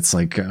thinking, where it's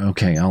like,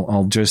 okay,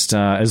 I'll just,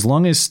 as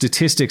long as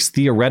statistics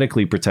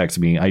theoretically protect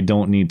me, I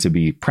don't need to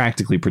be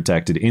practically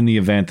protected in the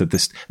event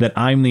that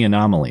I'm the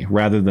anomaly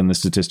rather than the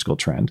statistical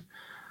trend.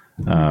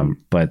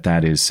 But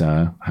that is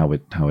how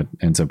it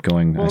ends up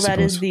going. Well, that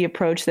is the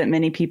approach that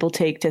many people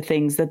take to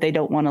things that they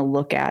don't want to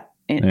look at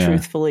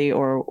truthfully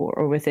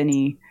or with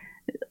any.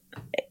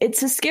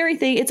 It's a scary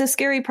thing. It's a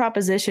scary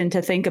proposition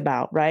to think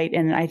about, right?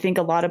 And I think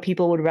a lot of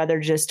people would rather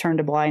just turn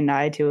a blind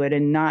eye to it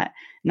and not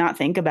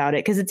think about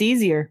it, because it's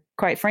easier.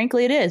 Quite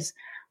frankly, it is.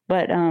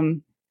 But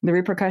the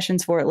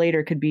repercussions for it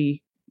later could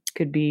be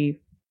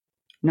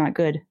not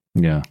good.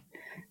 Yeah.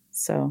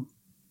 So,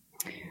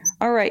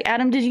 all right,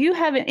 Adam, did you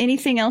have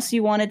anything else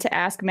you wanted to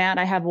ask Matt?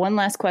 I have one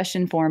last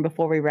question for him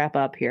before we wrap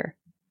up here.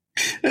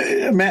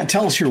 Matt,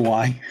 tell us your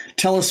why.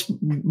 Tell us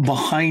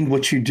behind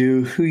what you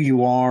do, who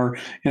you are,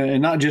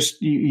 and not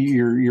just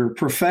your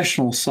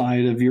professional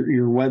side of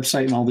your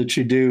website and all that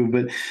you do,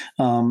 but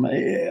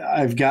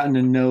I've gotten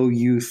to know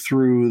you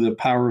through the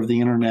power of the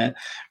internet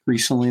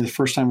recently, the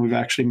first time we've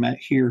actually met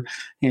here.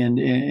 And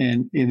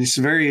it's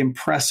very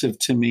impressive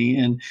to me.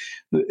 And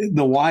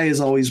the why is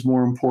always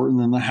more important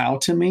than the how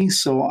to me.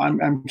 So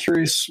I'm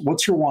curious,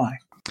 what's your why?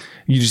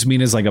 You just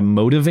mean as like a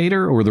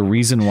motivator, or the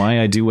reason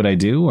why I do what I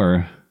do,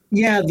 or?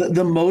 Yeah,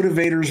 the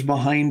motivators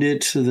behind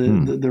it,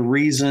 the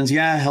reasons.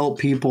 Yeah, help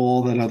people,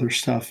 all that other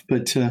stuff.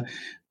 But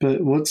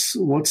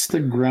what's the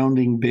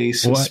grounding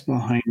basis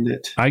behind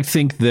it? I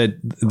think that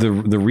the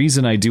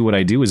reason I do what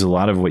I do is a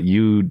lot of what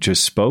you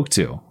just spoke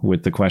to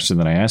with the question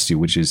that I asked you,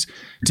 which is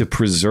to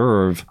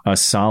preserve a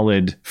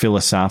solid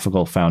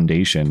philosophical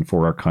foundation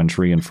for our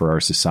country and for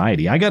our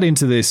society. I got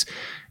into this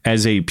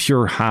as a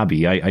pure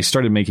hobby. I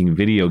started making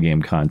video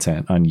game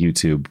content on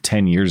YouTube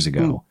 10 years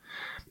ago.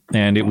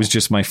 And it was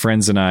just my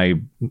friends and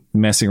I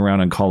messing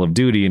around on Call of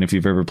Duty. And if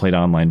you've ever played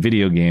online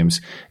video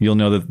games, you'll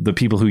know that the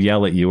people who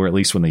yell at you, or at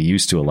least when they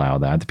used to allow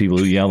that, the people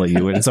who yell at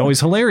you, it's always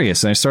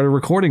hilarious. And I started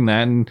recording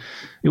that, and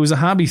it was a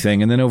hobby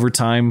thing. And then over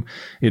time,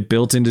 it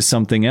built into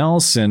something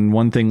else, and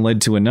one thing led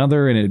to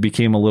another, and it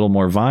became a little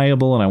more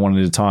viable. And I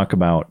wanted to talk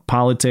about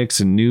politics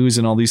and news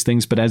and all these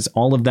things. But as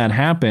all of that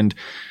happened,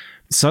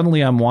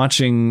 suddenly I'm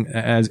watching,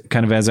 as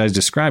I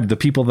described, the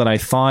people that I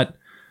thought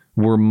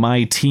were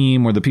my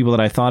team, or the people that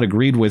I thought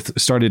agreed with,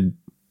 started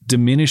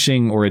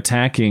diminishing or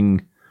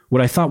attacking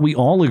what I thought we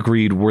all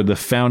agreed were the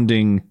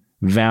founding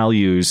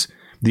values.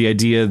 The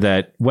idea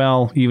that,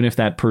 well, even if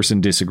that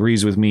person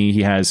disagrees with me,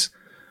 he has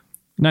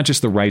not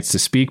just the rights to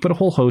speak, but a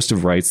whole host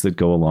of rights that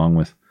go along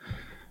with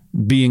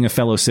being a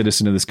fellow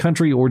citizen of this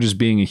country, or just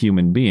being a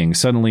human being.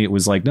 Suddenly it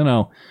was like,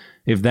 no,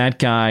 if that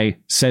guy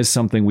says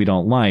something we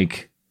don't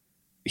like,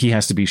 he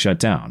has to be shut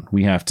down.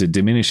 We have to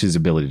diminish his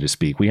ability to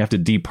speak. We have to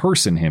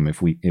deperson him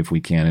if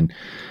we can. And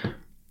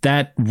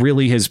that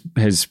really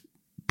has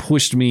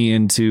pushed me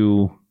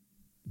into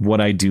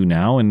what I do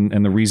now.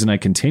 And the reason I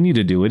continue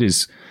to do it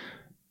is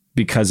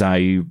because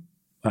I'm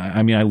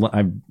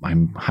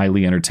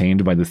highly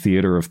entertained by the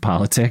theater of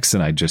politics,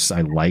 and I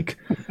like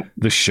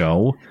the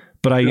show,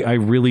 but I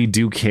really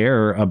do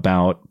care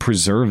about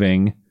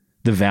preserving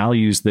the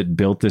values that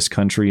built this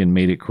country and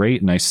made it great.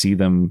 And I see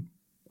them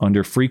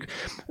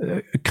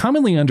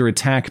commonly under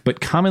attack,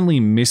 but commonly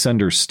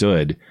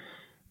misunderstood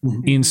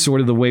in sort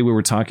of the way we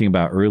were talking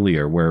about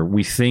earlier, where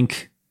we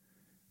think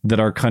that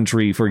our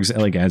country, for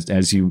example, like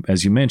as you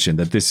mentioned,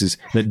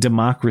 that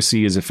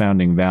democracy is a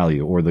founding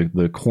value, or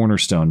the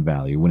cornerstone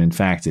value, when in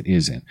fact it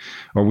isn't.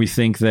 Or we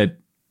think that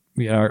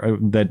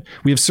that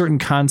we have certain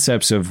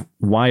concepts of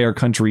why our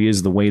country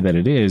is the way that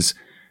it is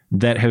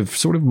that have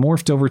sort of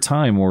morphed over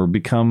time, or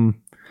become,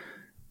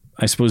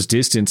 I suppose,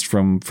 distanced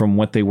from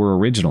what they were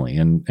originally.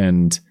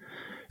 And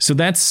so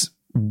that's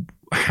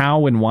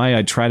how and why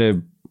I try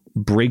to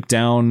break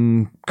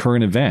down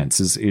current events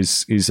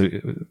is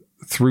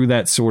through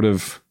that sort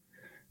of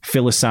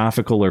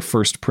philosophical or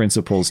first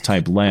principles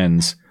type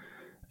lens,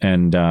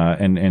 and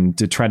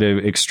to try to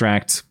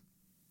extract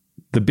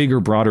the bigger,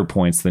 broader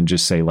points than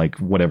just say like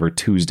whatever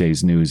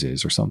Tuesday's news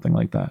is or something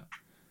like that.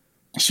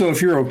 So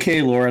if you're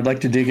okay, Laura, I'd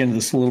like to dig into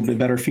this a little bit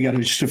better if you got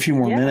just a few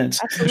more minutes.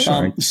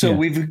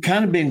 We've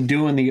kind of been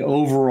doing the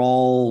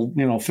overall,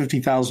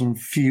 50,000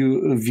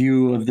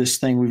 view of this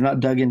thing. We've not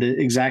dug into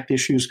exact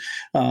issues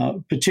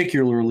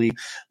particularly.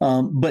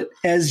 But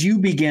as you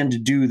began to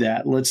do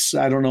that,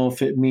 I don't know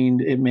if it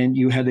meant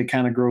you had to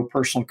kind of grow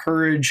personal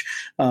courage,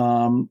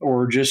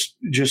 or just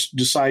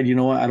decide,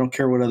 I don't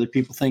care what other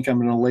people think. I'm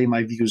going to lay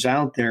my views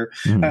out there.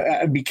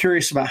 I'd be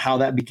curious about how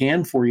that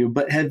began for you.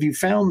 But have you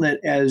found that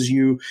as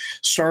you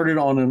started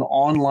on an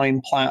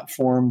online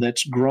platform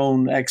that's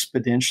grown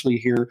exponentially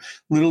here,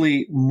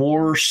 literally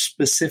more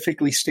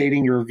specifically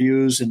stating your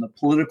views in the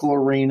political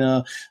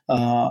arena,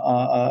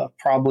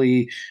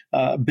 probably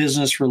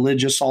business,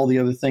 religious, all the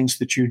other things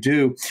that you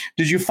do,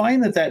 did you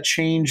find that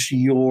changed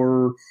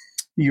your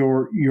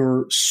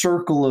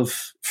circle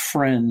of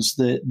friends,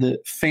 that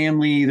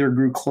family either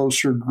grew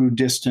closer, grew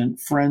distant,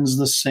 friends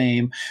the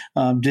same?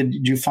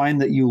 Did you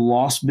find that you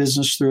lost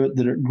business through it,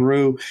 that it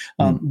grew?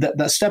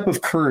 That step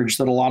of courage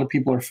that a lot of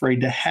people are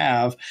afraid to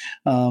have,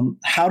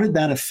 how did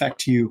that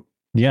affect you?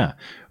 Yeah.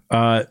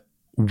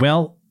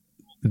 Well,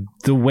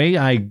 the way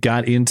I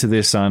got into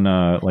this on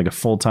like a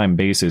full-time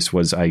basis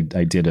was I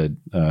did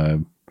a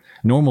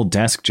normal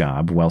desk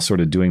job while sort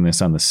of doing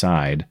this on the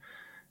side,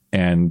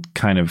 and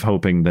kind of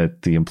hoping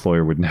that the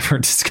employer would never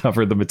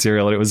discover the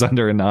material. It was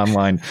under an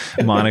online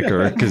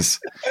moniker because,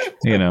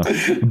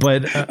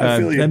 but,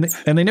 and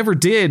they never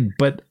did.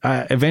 But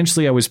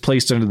eventually I was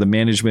placed under the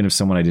management of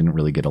someone I didn't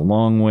really get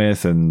along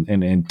with, and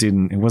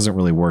it wasn't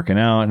really working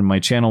out. And my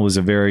channel was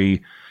a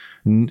very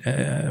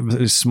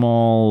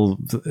small,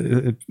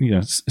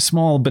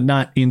 small, but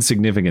not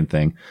insignificant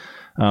thing.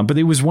 But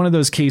it was one of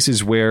those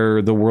cases where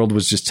the world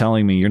was just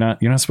telling me, you're not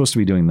supposed to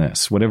be doing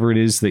this. Whatever it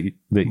is that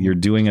you're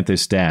doing at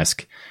this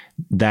desk,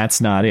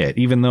 that's not it.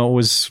 Even though it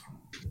was,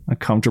 a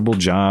comfortable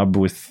job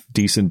with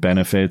decent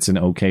benefits and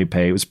okay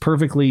pay. It was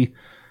perfectly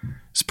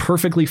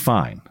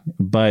fine.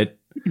 But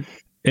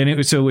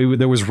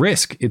there was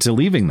risk to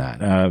leaving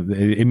that.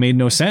 It made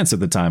no sense at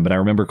the time. But I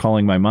remember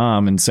calling my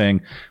mom and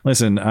saying,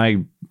 "Listen,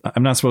 I'm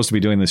not supposed to be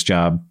doing this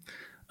job.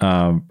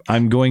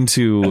 I'm going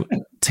to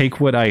take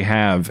what I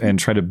have and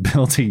try to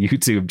build a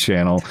YouTube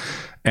channel,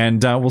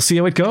 and we'll see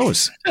how it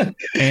goes."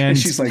 And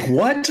she's like,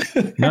 "What?"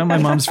 No, my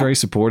mom's very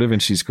supportive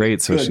and she's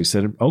great. So she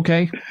said,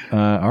 "Okay,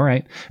 all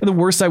right." And the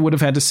worst I would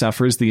have had to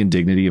suffer is the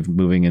indignity of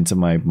moving into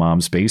my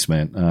mom's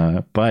basement.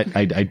 But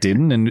I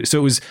didn't. And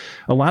so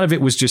a lot of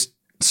it was just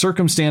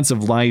circumstance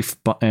of life,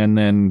 and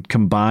then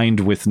combined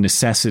with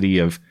necessity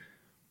of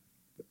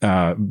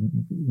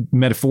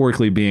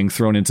metaphorically being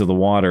thrown into the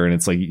water, and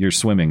it's like you're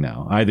swimming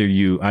now.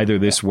 Either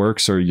this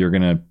works or you're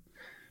gonna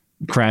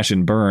crash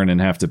and burn and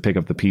have to pick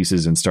up the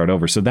pieces and start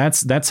over. So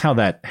that's how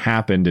that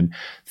happened, and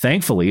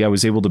thankfully I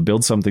was able to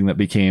build something that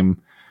became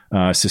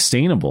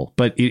sustainable.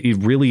 But it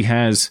really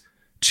has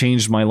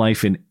changed my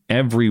life in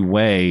every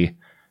way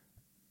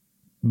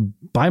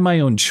by my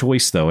own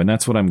choice, though, and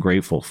that's what I'm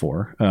grateful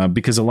for.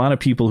 Because a lot of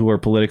people who are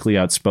politically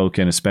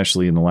outspoken,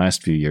 especially in the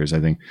last few years, I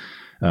think.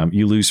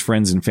 You lose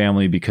friends and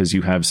family because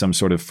you have some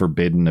sort of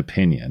forbidden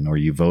opinion or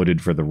you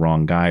voted for the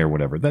wrong guy or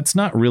whatever. That's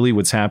not really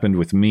what's happened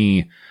with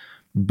me.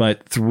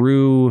 But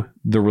through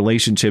the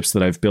relationships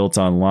that I've built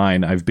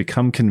online, I've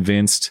become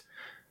convinced.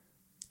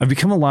 I've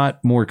become a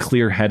lot more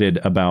clear-headed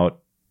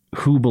about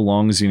who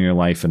belongs in your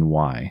life and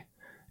why.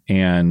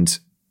 And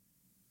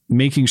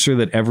making sure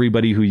that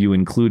everybody who you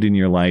include in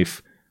your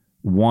life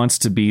wants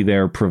to be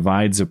there,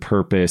 provides a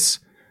purpose,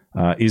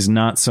 is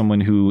not someone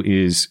who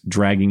is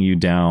dragging you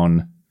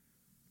down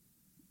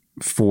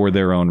for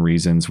their own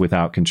reasons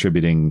without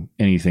contributing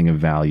anything of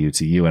value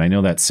to you. And I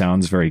know that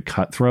sounds very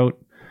cutthroat,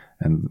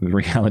 and the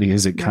reality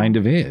is it kind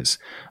of is.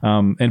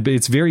 But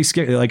it's very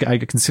scary. Like, I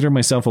consider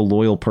myself a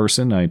loyal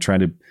person. I try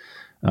to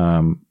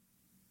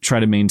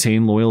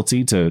maintain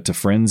loyalty to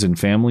friends and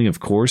family, of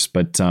course,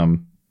 but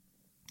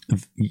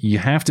you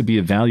have to be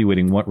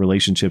evaluating what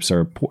relationships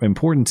are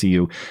important to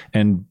you,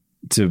 and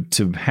to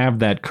have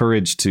that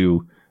courage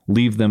to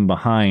leave them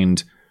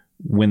behind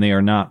when they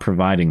are not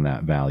providing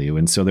that value.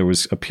 And so there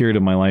was a period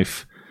of my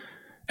life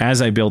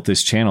as I built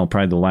this channel,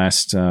 probably the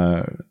last,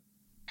 I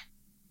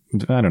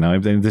don't know,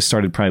 this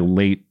started probably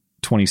late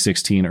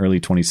 2016, early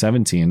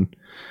 2017,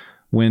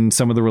 when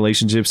some of the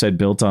relationships I'd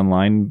built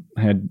online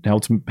had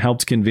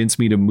helped convince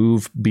me to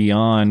move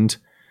beyond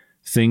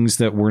things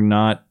that were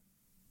not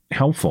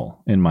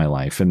helpful in my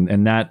life.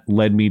 And that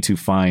led me to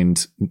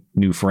find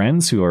new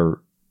friends who are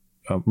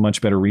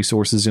much better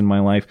resources in my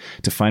life,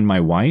 to find my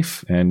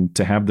wife, and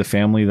to have the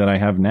family that I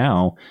have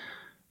now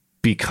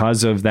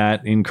because of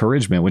that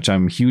encouragement, which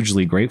I'm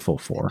hugely grateful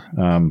for.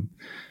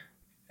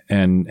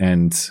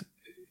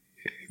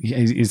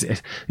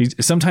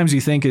 Sometimes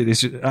you think it's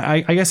just,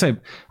 I guess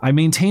I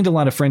maintained a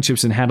lot of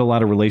friendships and had a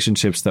lot of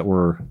relationships that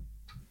were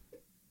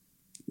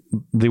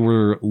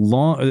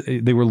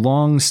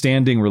long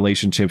standing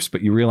relationships,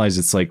 but you realize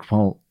it's like,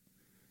 well,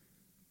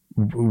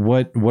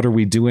 what are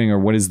we doing, or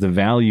what is the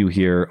value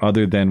here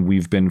other than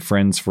we've been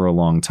friends for a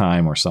long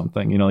time or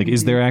something? You know, like,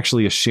 is there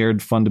actually a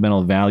shared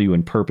fundamental value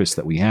and purpose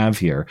that we have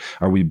here?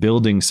 Are we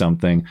building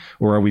something,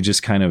 or are we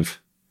just kind of,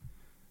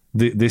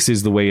 this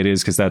is the way it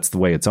is because that's the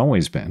way it's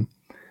always been?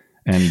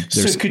 And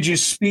so could you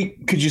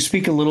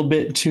speak a little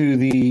bit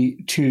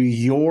to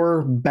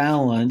your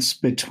balance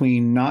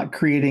between not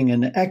creating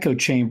an echo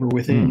chamber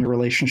within your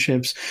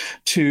relationships,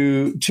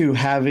 to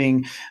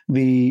having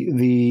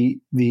the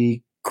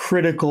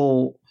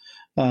critical,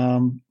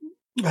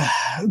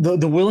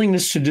 the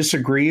willingness to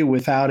disagree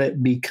without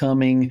it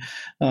becoming,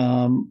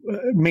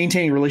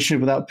 maintaining a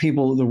relationship without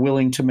people that are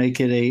willing to make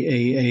it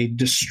a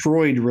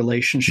destroyed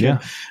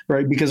relationship,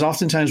 right? Because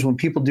oftentimes when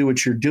people do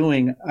what you're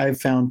doing, I've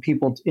found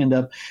people end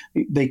up,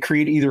 they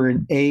create either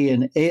an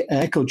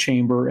echo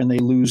chamber, and they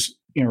lose,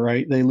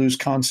 right? They lose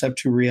concept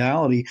to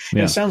reality.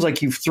 And it sounds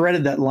like you've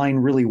threaded that line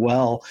really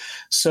well.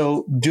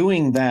 So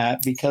doing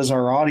that, because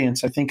our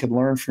audience, I think, could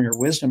learn from your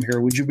wisdom here,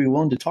 would you be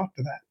willing to talk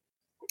to that?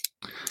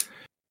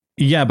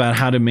 Yeah, about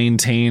how to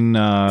maintain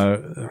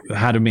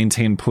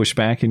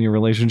pushback in your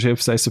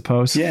relationships, I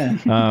suppose. Yeah.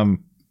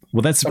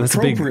 Well, that's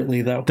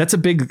appropriately, though. That's a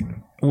big.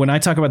 When I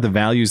talk about the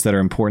values that are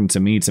important to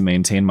me to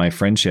maintain my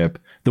friendship,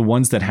 the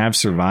ones that have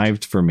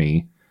survived for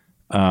me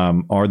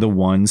are the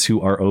ones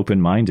who are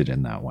open-minded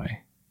in that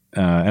way.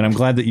 And I'm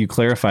glad that you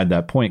clarified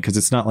that point, because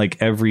it's not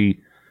like I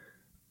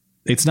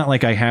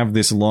have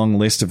this long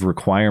list of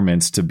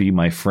requirements to be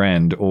my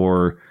friend,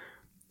 or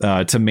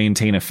to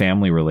maintain a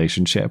family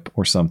relationship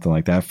or something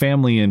like that.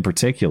 Family in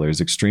particular is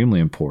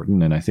extremely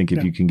important. And I think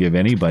if you can give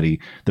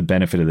anybody the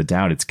benefit of the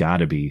doubt, it's got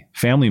to be a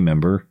family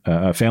member.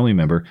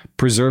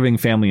 Preserving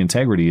family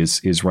integrity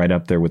is right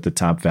up there with the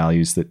top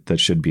values that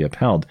should be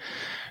upheld.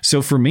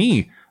 So for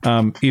me,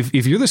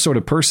 if you're the sort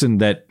of person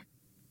that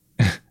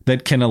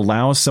can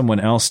allow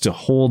someone else to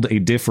hold a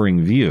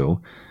differing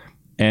view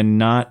and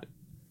not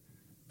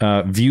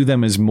view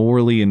them as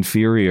morally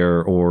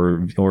inferior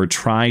or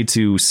try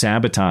to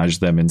sabotage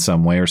them in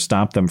some way or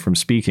stop them from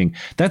speaking,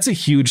 that's a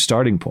huge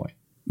starting point.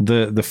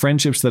 The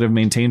friendships that have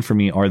maintained for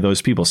me are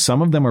those people.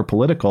 Some of them are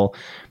political,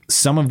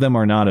 some of them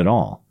are not at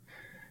all.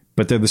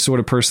 But they're the sort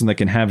of person that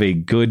can have a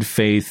good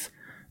faith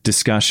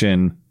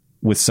discussion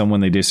with someone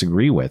they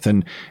disagree with.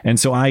 And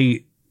so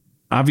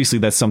obviously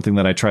that's something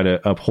that I try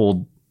to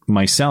uphold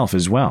myself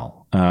as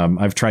well.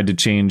 I've tried to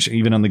change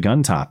even on the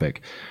gun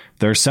topic.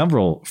 There are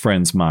several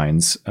friends of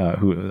mine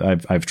who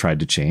I've tried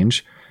to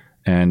change,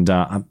 and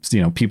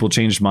people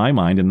changed my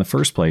mind in the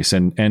first place.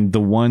 And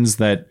the ones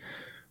that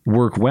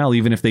work well,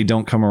 even if they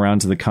don't come around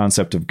to the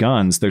concept of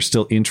guns, they're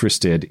still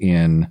interested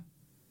in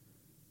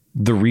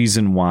the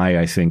reason why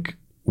I think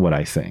what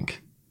I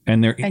think,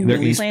 and they're at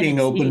least being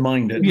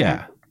open-minded.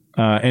 Yeah,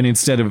 and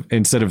instead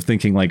of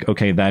thinking like,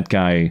 okay, that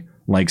guy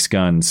likes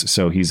guns,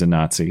 so he's a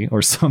Nazi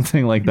or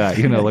something like that,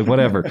 like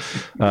whatever.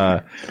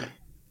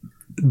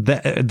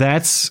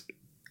 That's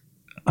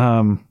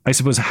I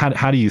suppose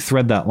how do you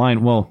thread that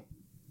line? Well,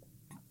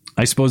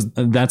 I suppose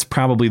that's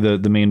probably the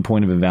main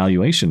point of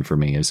evaluation for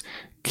me is,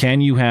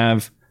 can you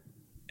have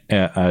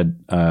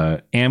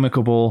a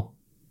amicable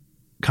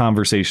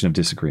conversation of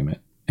disagreement?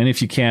 And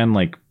if you can,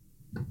 like,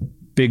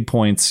 big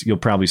points, you'll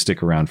probably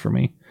stick around for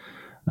me.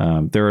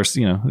 There are,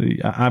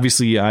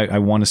 obviously I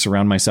want to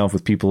surround myself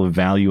with people of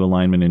value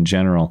alignment in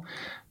general,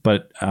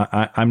 but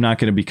I'm not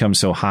going to become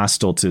so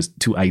hostile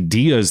to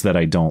ideas that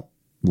I don't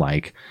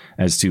like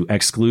as to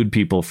exclude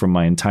people from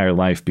my entire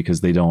life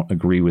because they don't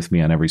agree with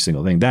me on every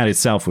single thing. That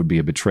itself would be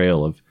a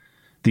betrayal of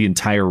the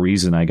entire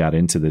reason I got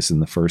into this in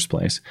the first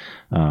place.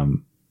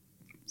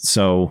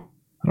 So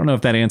I don't know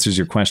if that answers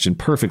your question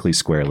perfectly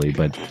squarely,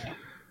 but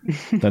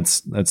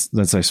that's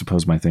I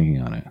suppose my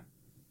thinking on it.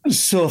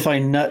 So if I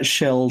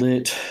nutshelled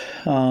it,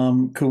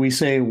 could we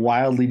say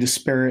wildly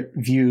disparate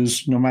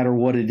views, no matter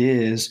what it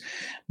is,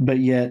 but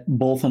yet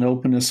both an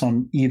openness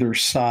on either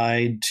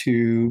side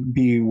to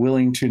be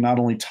willing to not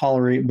only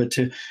tolerate, but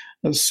to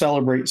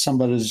celebrate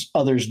somebody's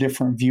other's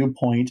different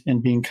viewpoint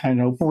and being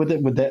kind of open with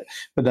it? Would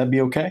that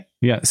be okay?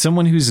 Yeah.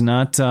 Someone who's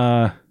not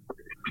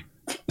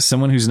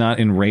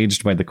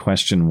enraged by the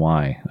question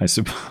why, I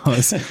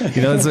suppose.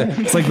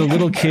 It's like the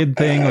little kid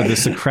thing or the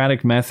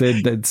Socratic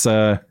method. That's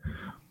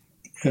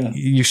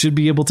you should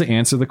be able to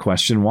answer the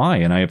question why.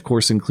 And I, of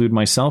course, include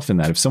myself in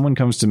that. If someone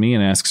comes to me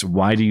and asks,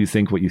 why do you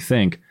think what you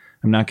think?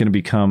 I'm not going to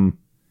become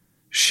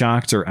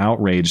shocked or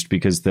outraged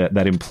because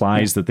that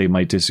implies that they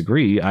might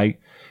disagree.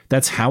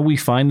 That's how we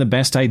find the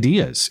best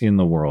ideas in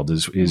the world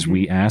is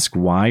we ask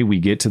why, we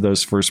get to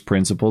those first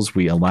principles,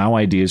 we allow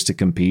ideas to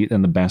compete,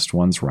 and the best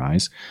ones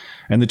rise,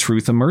 and the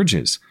truth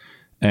emerges.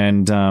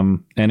 And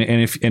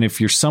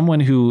if you're someone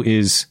who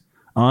is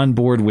on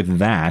board with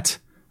that,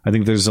 I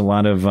think there's a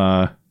lot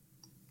of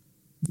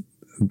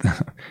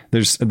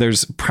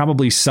there's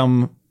probably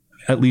some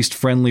at least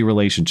friendly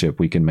relationship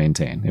we can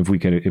maintain if we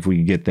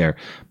could get there.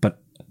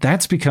 But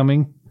that's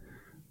becoming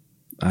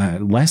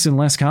less and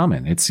less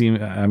common. It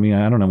seemed, I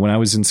don't know, when I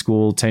was in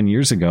school 10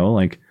 years ago,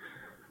 like,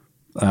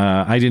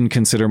 I didn't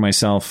consider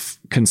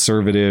myself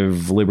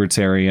conservative,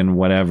 libertarian,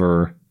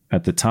 whatever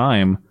at the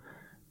time,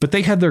 but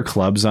they had their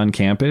clubs on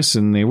campus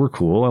and they were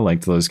cool. I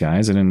liked those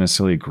guys. I didn't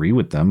necessarily agree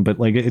with them, but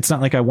like, it's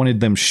not like I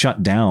wanted them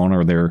shut down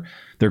or their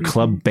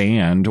club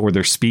banned or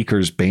their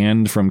speakers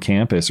banned from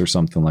campus or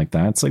something like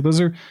that. It's like, those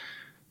are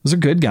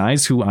good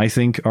guys who I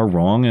think are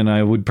wrong and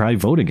I would probably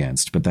vote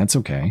against, but that's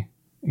okay.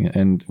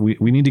 And we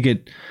need to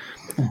get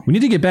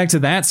back to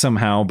that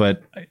somehow,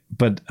 but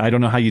I don't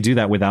know how you do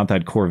that without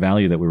that core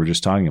value that we were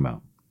just talking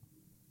about.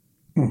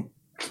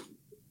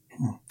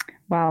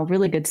 Wow,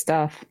 really good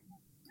stuff.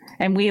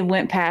 And we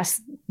went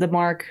past the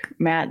mark,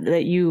 Matt,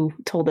 that you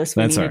told us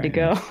we needed to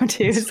go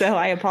to. So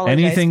I apologize.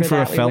 Anything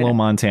for a fellow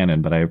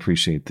Montanan, but I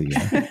appreciate the.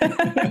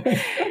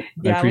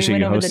 I appreciate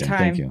you hosting.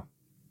 Thank you.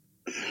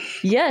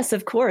 Yes,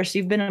 of course.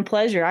 You've been a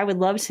pleasure. I would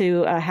love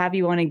to have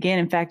you on again.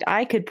 In fact,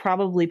 I could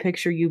probably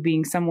picture you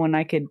being someone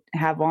I could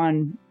have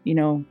on,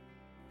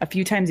 a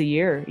few times a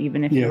year,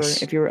 even if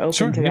you were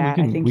open to that.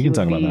 I think we can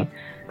talk about that.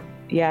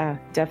 Yeah,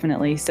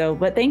 definitely. So,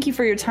 but thank you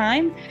for your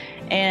time,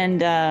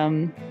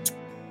 and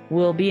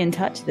we'll be in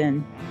touch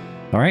then.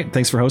 All right.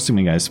 Thanks for hosting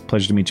me, guys.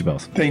 Pleasure to meet you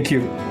both. Thank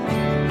you.